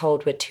that we're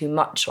told we're too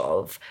much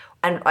of.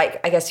 And like,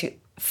 I guess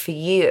for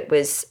you, it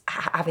was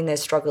having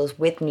those struggles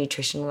with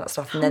nutrition and all that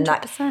stuff. And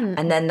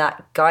 100%. then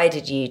that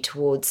guided you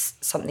towards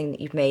something that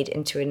you've made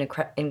into an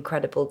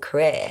incredible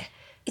career.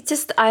 It's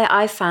just,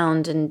 I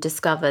found and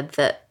discovered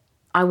that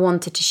I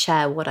wanted to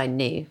share what I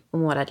knew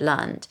and what I'd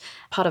learned.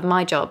 Part of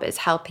my job is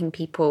helping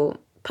people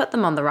put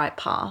them on the right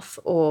path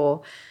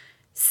or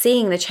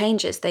seeing the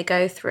changes they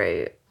go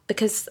through,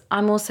 because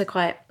I'm also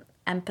quite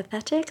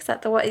empathetic. Is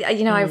that the way?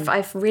 You know,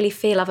 I really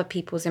feel other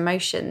people's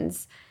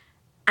emotions.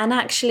 And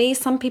actually,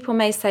 some people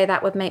may say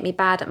that would make me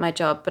bad at my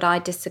job, but I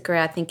disagree.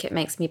 I think it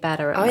makes me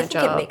better at my job. I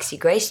think it makes you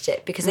great at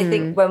it, because I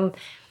think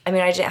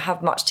I didn't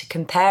have much to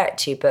compare it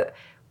to, but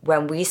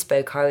when we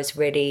spoke, I was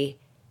really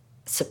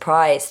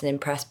surprised and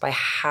impressed by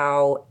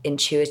how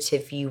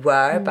intuitive you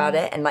were about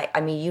it. And like,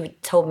 I mean, you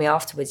told me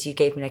afterwards, you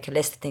gave me like a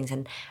list of things,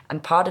 and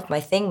part of my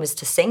thing was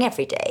to sing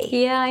every day.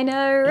 Yeah, I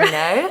know. You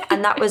know?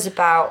 And that was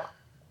about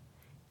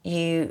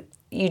you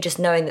just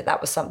knowing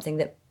that was something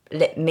that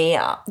lit me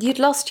up. You'd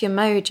lost your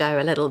mojo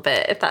a little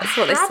bit, if that's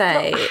what they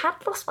say. I had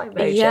lost my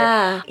mojo.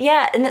 Yeah.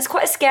 Yeah, and it's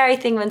quite a scary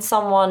thing when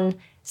someone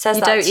says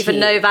you that don't even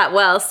know that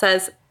well,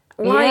 says,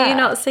 why are you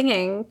not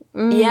singing?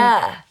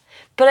 Yeah.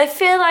 But I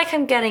feel like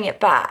I'm getting it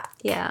back.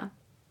 Yeah.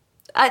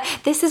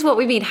 This is what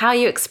we mean, how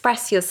you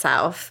express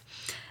yourself.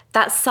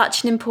 That's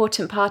such an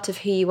important part of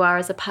who you are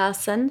as a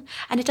person.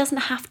 And it doesn't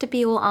have to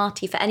be all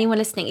arty. For anyone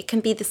listening, it can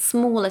be the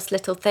smallest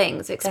little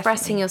things.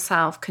 Expressing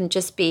yourself can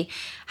just be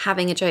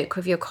having a joke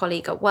with your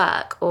colleague at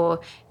work, or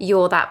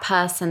you're that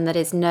person that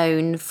is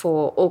known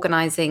for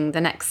organising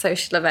the next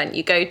social event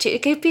you go to.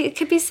 It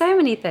could be so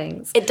many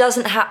things. It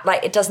doesn't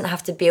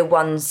have to be a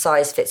one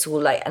size fits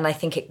all. Like, and I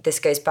think this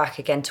goes back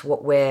again to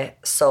what we're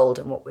sold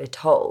and what we're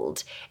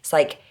told. It's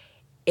like,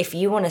 if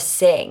you want to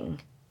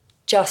sing,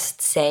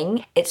 just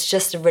sing. It's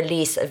just a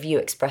release of you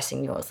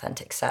expressing your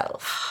authentic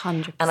self.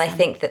 100%. And I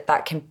think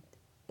that can,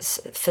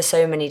 for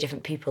so many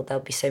different people,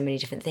 there'll be so many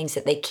different things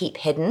that they keep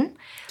hidden.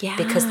 Yeah.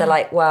 Because they're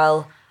like,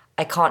 well,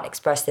 I can't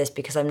express this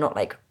because I'm not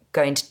like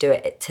going to do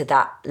it to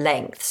that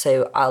length,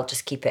 so I'll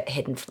just keep it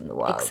hidden from the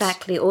world.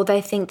 Exactly. Or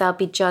they think they'll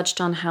be judged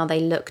on how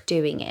they look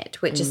doing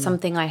it, which is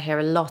something I hear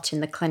a lot in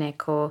the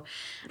clinic. Or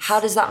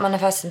how does that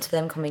manifest into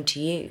them coming to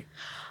you?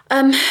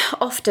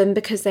 Often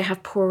because they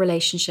have poor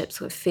relationships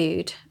with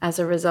food as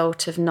a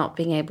result of not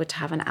being able to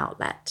have an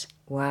outlet.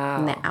 Wow.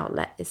 And their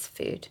outlet is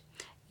food.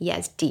 Yeah,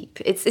 it's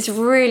deep. It's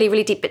really,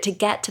 really deep. But to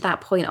get to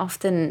that point,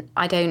 often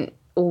I don't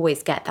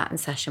always get that in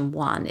session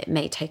one. It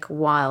may take a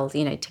while,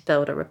 to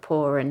build a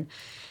rapport. And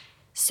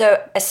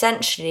so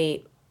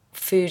essentially,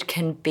 food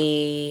can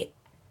be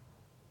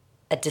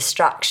a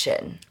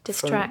distraction.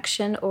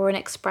 Or an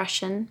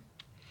expression.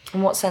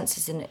 In what sense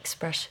is an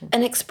expression?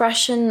 An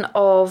expression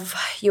of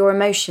your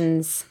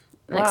emotions,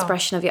 an Wow.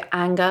 expression of your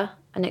anger,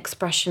 an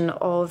expression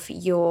of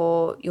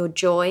your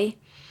joy.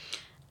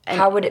 And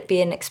how would it be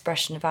an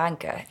expression of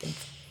anger in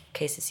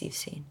cases you've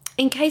seen?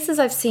 In cases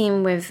I've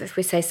seen with, if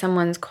we say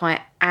someone's quite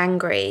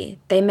angry,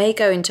 they may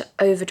go into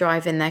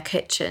overdrive in their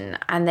kitchen,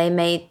 and they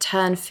may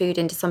turn food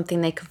into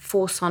something they could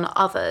force on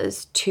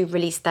others to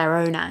release their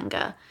own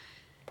anger.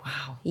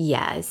 Wow.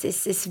 Yeah,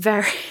 it's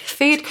very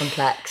food. It's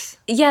complex.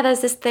 Yeah, there's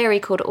this theory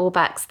called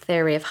Orbach's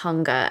theory of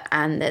hunger,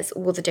 and there's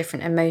all the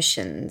different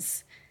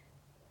emotions,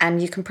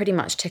 and you can pretty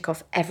much tick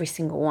off every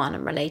single one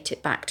and relate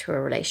it back to a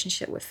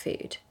relationship with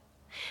food.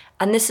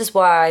 And this is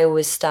why I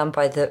always stand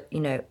by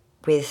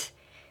with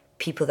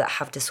people that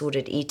have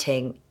disordered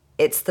eating,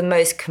 it's the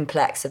most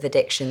complex of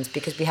addictions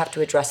because we have to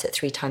address it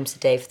 3 times a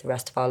day for the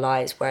rest of our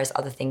lives, whereas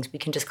other things, we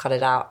can just cut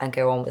it out and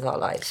go on with our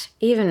lives.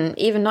 Even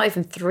not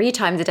even 3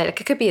 times a day.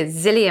 Like, it could be a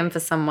zillion for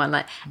someone.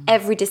 Like,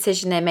 every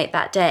decision they make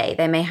that day,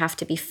 they may have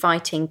to be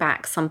fighting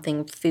back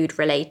something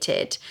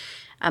food-related.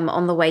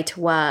 On the way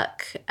to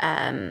work,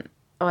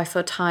 I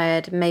feel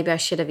tired. Maybe I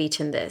should have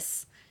eaten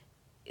this.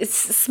 It's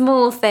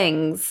small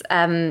things.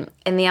 In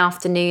the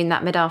afternoon,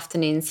 that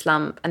mid-afternoon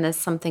slump, and there's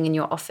something in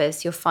your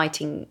office, you're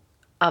fighting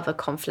other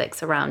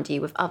conflicts around you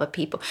with other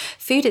people.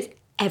 Food is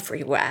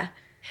everywhere.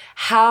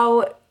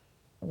 How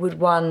would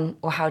one,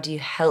 or how do you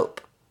help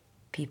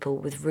people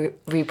with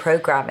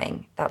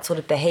reprogramming that sort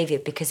of behaviour?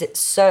 Because it's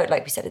so,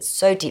 like we said, it's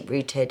so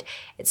deep-rooted.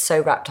 It's so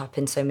wrapped up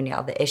in so many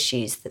other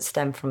issues that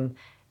stem from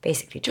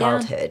basically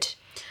childhood.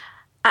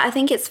 Yeah. I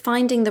think it's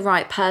finding the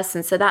right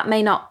person. So that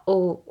may not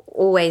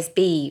always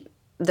be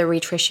the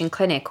Nutrition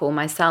Clinic or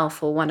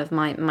myself or one of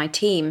my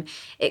team.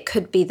 It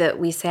could be that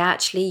we say,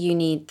 actually, you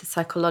need the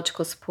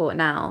psychological support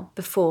now,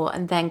 before,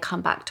 and then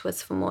come back to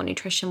us for more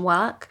nutrition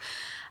work.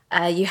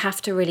 You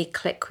have to really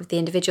click with the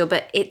individual,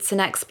 but it's an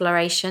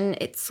exploration.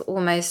 It's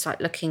almost like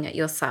looking at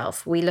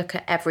yourself. We look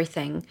at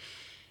everything.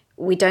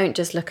 We don't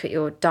just look at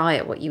your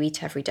diet, what you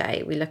eat every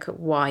day. We look at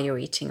why you're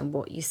eating and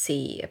what you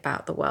see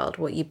about the world,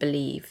 what you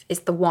believe. It's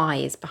the why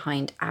is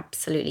behind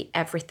absolutely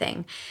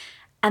everything.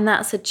 And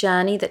that's a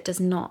journey that does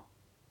not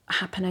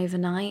happen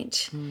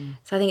overnight.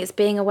 So I think it's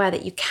being aware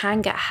that you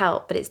can get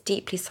help, but it's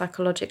deeply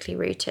psychologically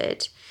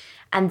rooted.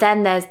 And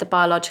then there's the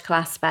biological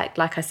aspect,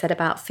 like I said,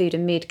 about food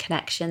and mood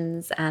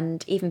connections,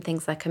 and even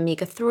things like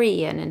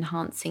omega-3 and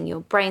enhancing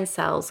your brain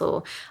cells.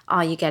 Or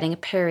are you getting a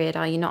period?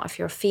 Are you not? If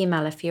you're a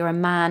female, if you're a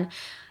man,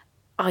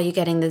 are you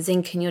getting the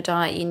zinc in your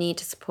diet you need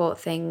to support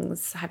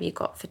things? Have you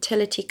got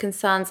fertility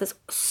concerns? There's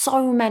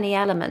so many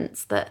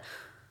elements that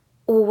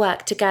all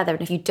work together.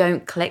 And if you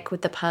don't click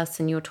with the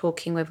person you're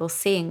talking with or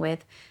seeing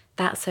with,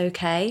 that's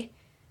okay.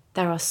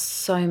 There are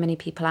so many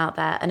people out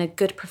there, and a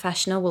good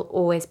professional will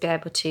always be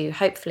able to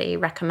hopefully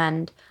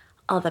recommend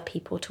other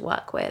people to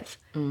work with.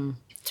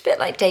 It's a bit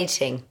like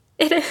dating.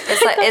 It is.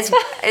 It's like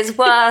it's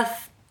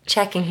worth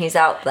checking who's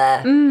out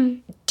there.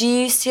 Do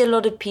you see a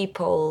lot of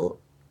people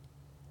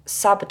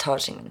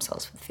sabotaging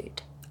themselves with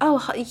food?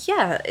 Oh,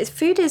 yeah.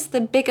 Food is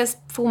the biggest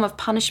form of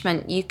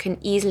punishment you can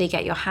easily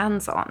get your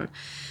hands on.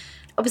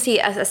 obviously,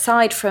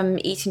 aside from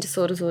eating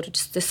disorders or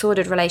just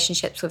disordered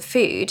relationships with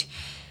food,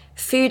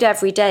 food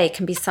every day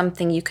can be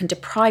something you can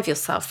deprive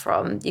yourself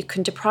from. You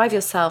can deprive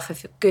yourself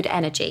of good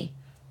energy.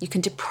 You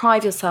can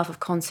deprive yourself of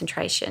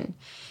concentration.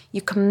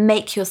 You can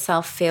make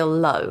yourself feel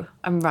low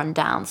and run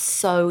down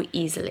so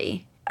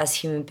easily. As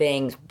human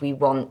beings, we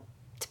want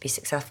to be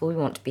successful, we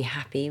want to be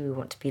happy, we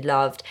want to be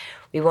loved,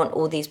 we want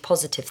all these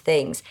positive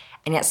things,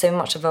 and yet so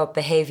much of our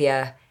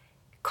behaviour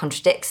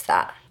contradicts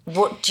that.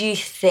 What do you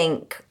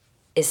think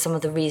is some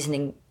of the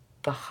reasoning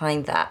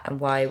behind that, and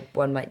why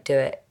one might do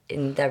it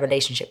in their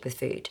relationship with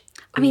food?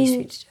 I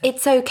mean,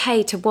 it's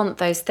okay to want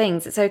those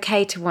things. It's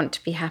okay to want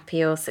to be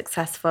happy or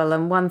successful.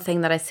 And one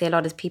thing that I see a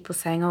lot is people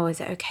saying, oh, is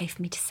it okay for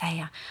me to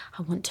say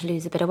I want to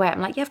lose a bit of weight?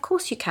 I'm like, yeah, of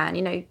course you can.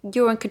 You know,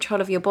 you're in control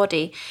of your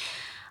body.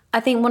 I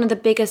think one of the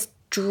biggest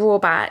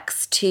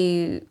drawbacks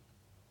to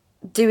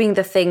doing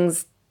the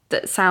things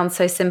that sound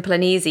so simple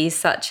and easy,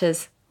 such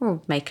as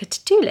make a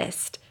to-do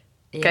list,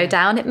 go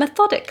down it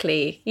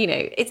methodically. You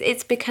know,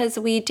 it's because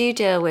we do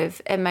deal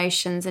with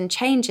emotions and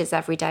changes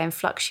every day and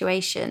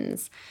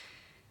fluctuations.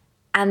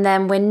 And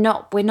then we're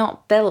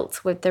not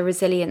built with the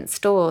resilient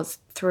stores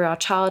through our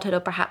childhood, or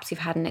perhaps you've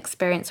had an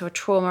experience or a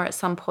trauma at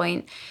some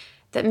point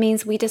that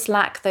means we just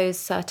lack those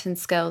certain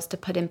skills to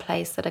put in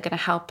place that are going to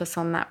help us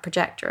on that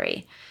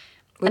trajectory.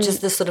 Which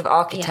is the sort of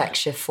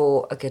architecture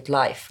for a good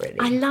life, really.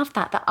 I love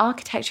that, the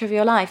architecture of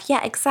your life.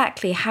 Yeah,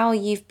 exactly. How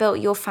you've built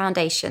your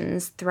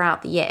foundations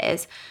throughout the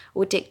years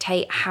will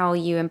dictate how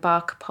you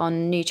embark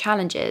upon new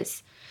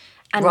challenges.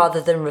 And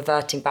rather than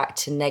reverting back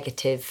to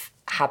negative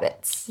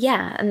habits.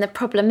 Yeah, and the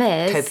problem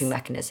is coping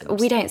mechanisms.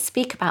 We don't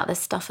speak about this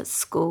stuff at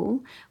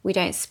school. We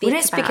don't speak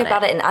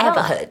about it in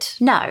adulthood.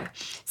 No.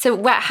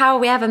 So how are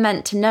we ever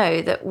meant to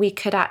know that we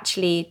could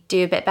actually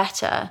do a bit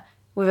better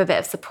with a bit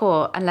of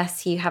support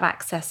unless you have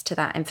access to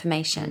that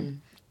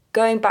information?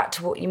 Going back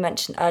to what you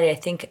mentioned earlier, I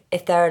think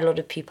if there are a lot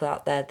of people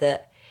out there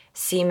that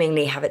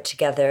seemingly have it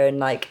together and,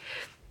 like,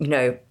 you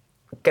know,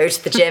 go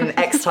to the gym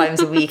X times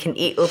a week and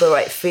eat all the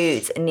right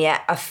foods, and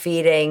yet are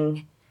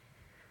feeling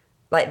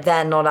like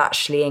they're not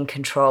actually in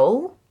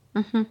control,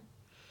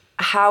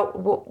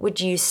 what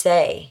would you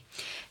say?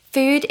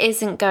 Food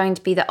isn't going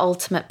to be the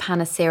ultimate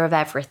panacea of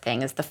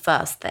everything, is the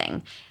first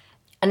thing.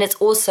 And it's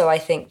also, I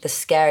think, the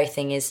scary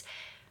thing is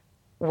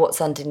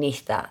what's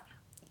underneath that.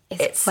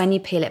 It's when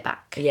you peel it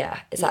back. Yeah,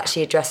 it's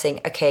actually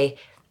addressing, okay,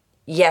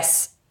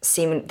 yes,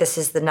 this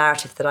is the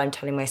narrative that I'm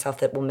telling myself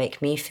that will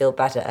make me feel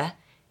better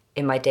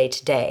in my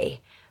day-to-day.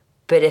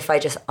 But if I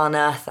just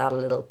unearth that a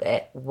little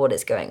bit, what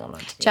is going on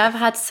underneath? I've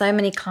had so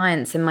many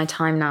clients in my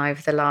time now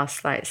over the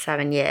last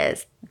 7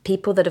 years,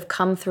 people that have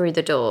come through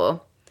the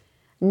door,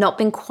 not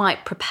been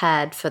quite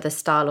prepared for the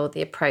style or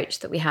the approach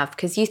that we have.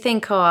 Because you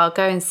think, I'll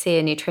go and see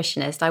a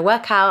nutritionist. I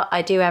work out,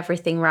 I do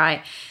everything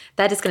right.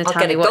 They're just going to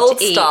tell me what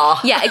to eat. I'll get a gold star.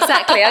 Yeah,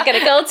 exactly. I'll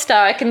get a gold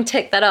star. I can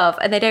tick that off.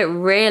 And they don't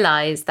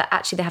realise that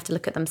actually they have to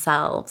look at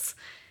themselves.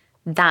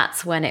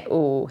 That's when it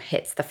all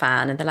hits the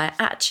fan. And they're like,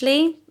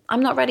 actually,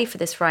 I'm not ready for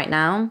this right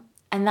now.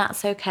 And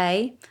that's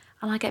okay.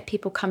 And I get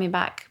people coming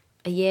back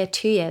a year,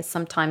 2 years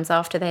sometimes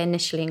after they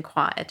initially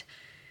inquired.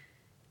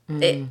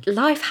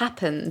 Life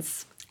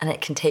happens. And it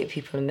can take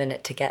people a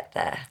minute to get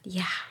there.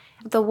 Yeah.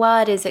 The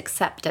word is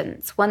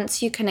acceptance.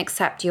 Once you can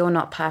accept you're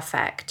not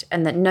perfect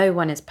and that no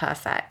one is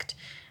perfect,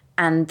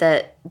 and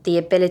that the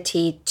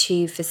ability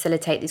to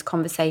facilitate these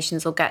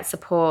conversations or get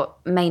support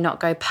may not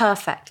go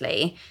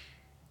perfectly,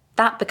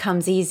 that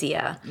becomes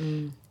easier.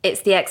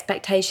 It's the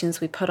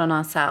expectations we put on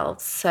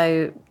ourselves.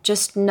 So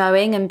just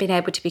knowing and being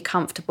able to be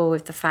comfortable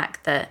with the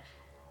fact that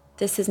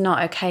this is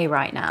not okay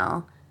right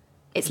now,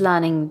 it's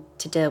learning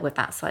to deal with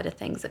that side of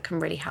things that can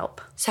really help.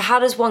 So how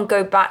does one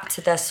go back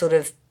to their sort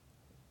of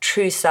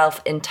true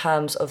self in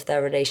terms of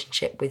their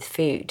relationship with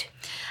food?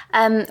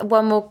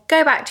 One will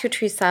go back to your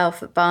true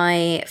self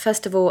by,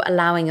 first of all,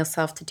 allowing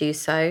yourself to do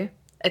so,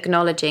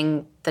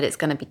 acknowledging that it's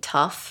going to be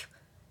tough,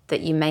 that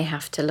you may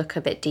have to look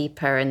a bit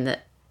deeper and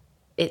that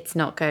it's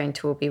not going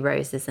to all be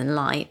roses and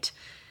light,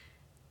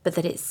 but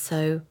that it's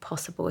so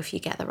possible if you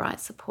get the right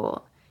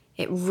support.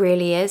 It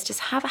really is. Just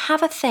have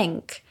a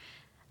think.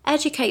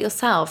 Educate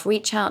yourself.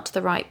 Reach out to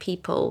the right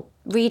people.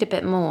 Read a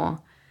bit more.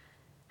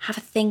 Have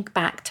a think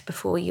back to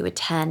before you were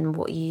 10,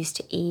 what you used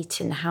to eat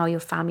and how your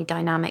family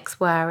dynamics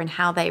were and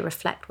how they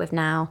reflect with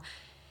now.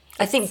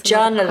 I think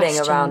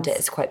journaling around it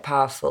is quite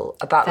powerful,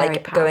 about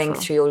going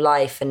through your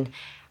life and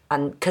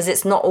because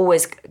it's not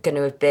always going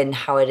to have been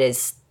how it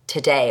is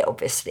today,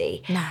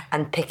 obviously. No.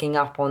 And picking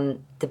up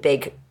on the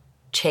big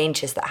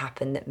changes that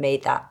happened that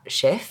made that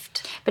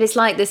shift. But it's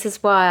like, this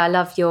is why I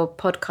love your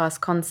podcast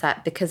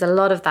concept, because a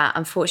lot of that,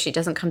 unfortunately,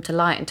 doesn't come to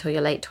light until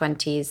your late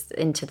 20s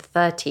into the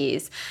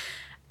 30s.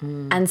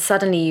 And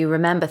suddenly you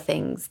remember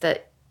things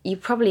that you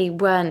probably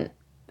weren't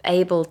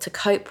able to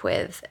cope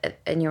with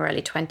in your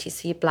early 20s,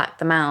 so you black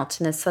them out,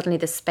 and then suddenly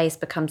the space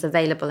becomes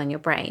available in your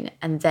brain,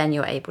 and then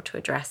you're able to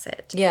address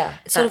it. Yeah,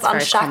 it's sort of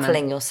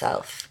unshackling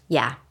yourself.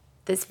 Yeah,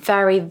 it's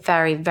very,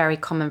 very, very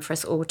common for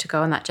us all to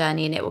go on that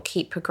journey, and it will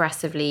keep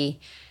progressively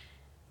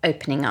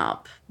opening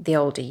up the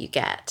older you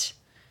get.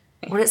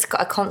 Well, it's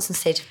got a constant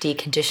state of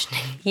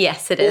deconditioning.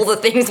 Yes, it is. All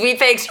the things we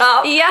picked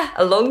up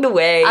along the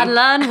way. And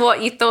learn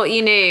what you thought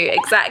you knew.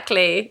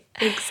 Exactly.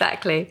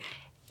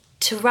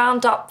 To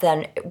round up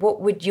then,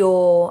 what would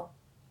your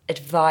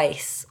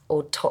advice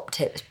or top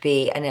tips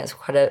be? I know it's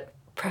quite a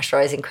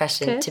pressurising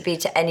question. To be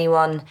to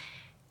anyone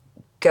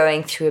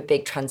going through a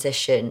big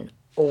transition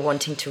or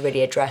wanting to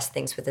really address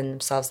things within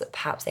themselves that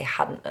perhaps they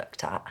hadn't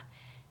looked at.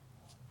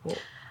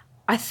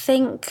 I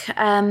think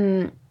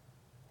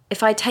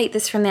if I take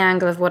this from the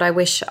angle of what I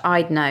wish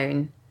I'd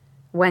known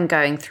when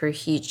going through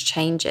huge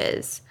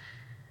changes,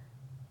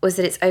 was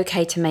that it's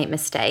okay to make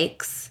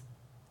mistakes,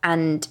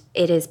 and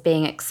it is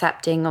being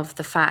accepting of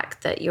the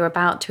fact that you're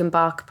about to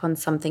embark upon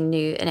something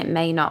new and it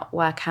may not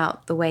work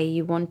out the way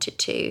you want it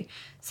to.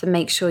 So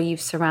make sure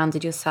you've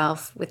surrounded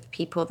yourself with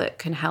people that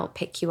can help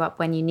pick you up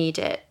when you need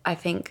it. I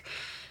think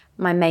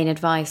my main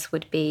advice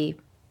would be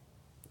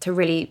to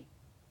really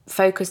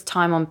focus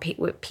time on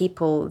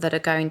people that are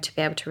going to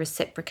be able to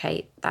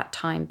reciprocate that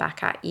time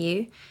back at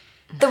you.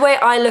 The way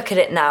I look at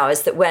it now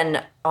is that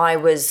when I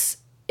was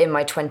in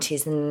my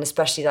 20s, and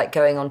especially like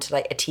going on to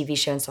like a TV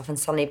show and stuff, and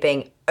suddenly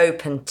being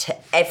open to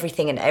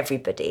everything and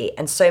everybody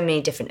and so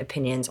many different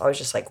opinions, I was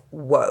just like,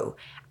 whoa.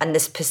 And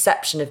this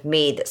perception of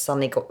me that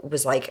suddenly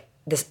was like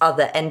this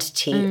other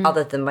entity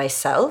other than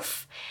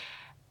myself.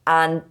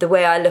 And the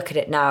way I look at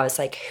it now is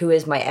like, who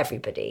is my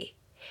everybody?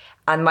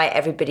 And my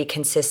everybody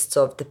consists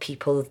of the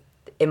people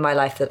in my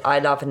life that I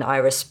love and I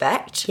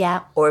respect.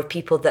 Yeah. Or of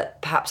people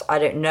that perhaps I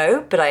don't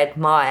know, but I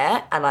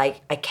admire and I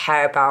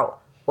care about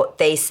what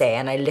they say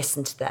and I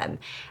listen to them.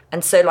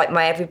 And so like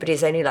my everybody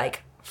is only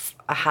like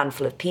a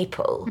handful of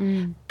people,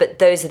 but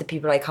those are the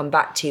people I come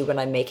back to when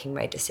I'm making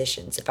my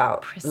decisions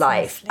about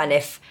life. And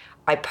if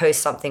I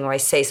post something or I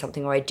say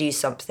something or I do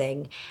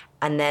something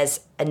and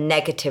there's a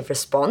negative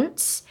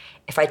response,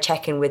 if I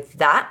check in with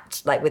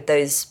that, like with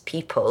those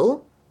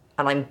people,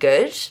 and I'm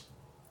good,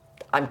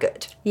 I'm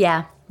good.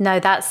 Yeah, no,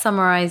 that's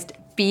summarised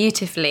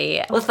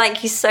beautifully. Well,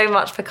 thank you so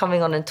much for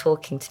coming on and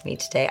talking to me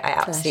today. I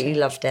absolutely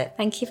loved it.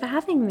 Thank you for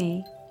having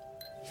me.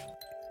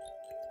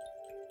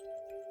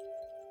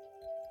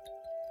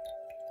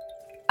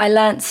 I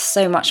learnt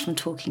so much from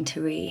talking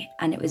to Rhi,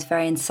 and it was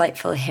very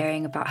insightful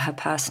hearing about her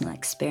personal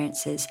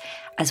experiences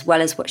as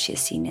well as what she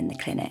has seen in the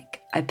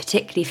clinic. I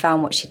particularly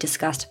found what she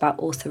discussed about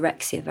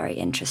orthorexia very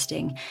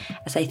interesting,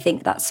 as I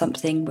think that's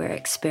something we're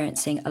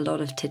experiencing a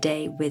lot of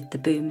today with the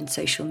boom in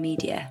social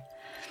media.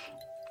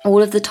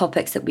 All of the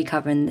topics that we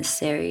cover in this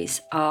series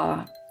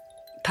are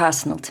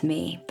personal to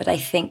me, but I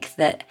think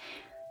that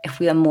if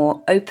we are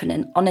more open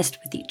and honest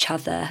with each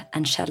other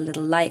and shed a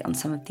little light on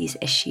some of these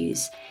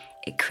issues,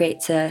 it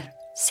creates a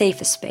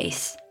safer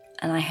space.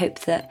 And I hope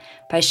that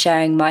by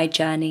sharing my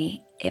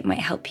journey, it might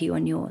help you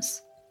on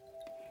yours.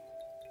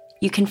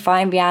 You can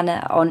find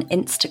Rhiannon on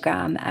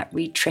Instagram at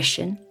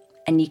Rhitrition,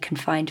 and you can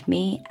find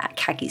me at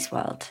Kaggy's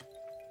World.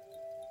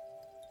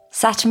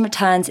 Saturn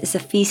Returns is a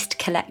Feast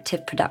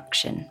Collective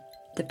production.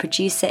 The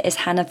producer is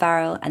Hannah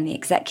Varrell and the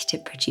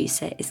executive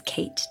producer is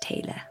Kate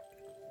Taylor.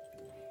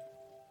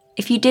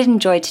 If you did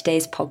enjoy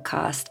today's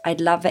podcast,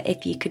 I'd love it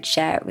if you could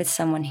share it with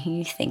someone who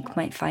you think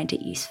might find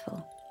it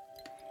useful.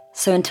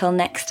 So until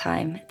next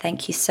time,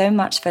 thank you so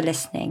much for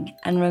listening,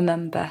 and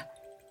remember,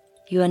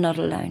 you are not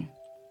alone.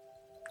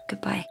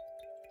 Goodbye.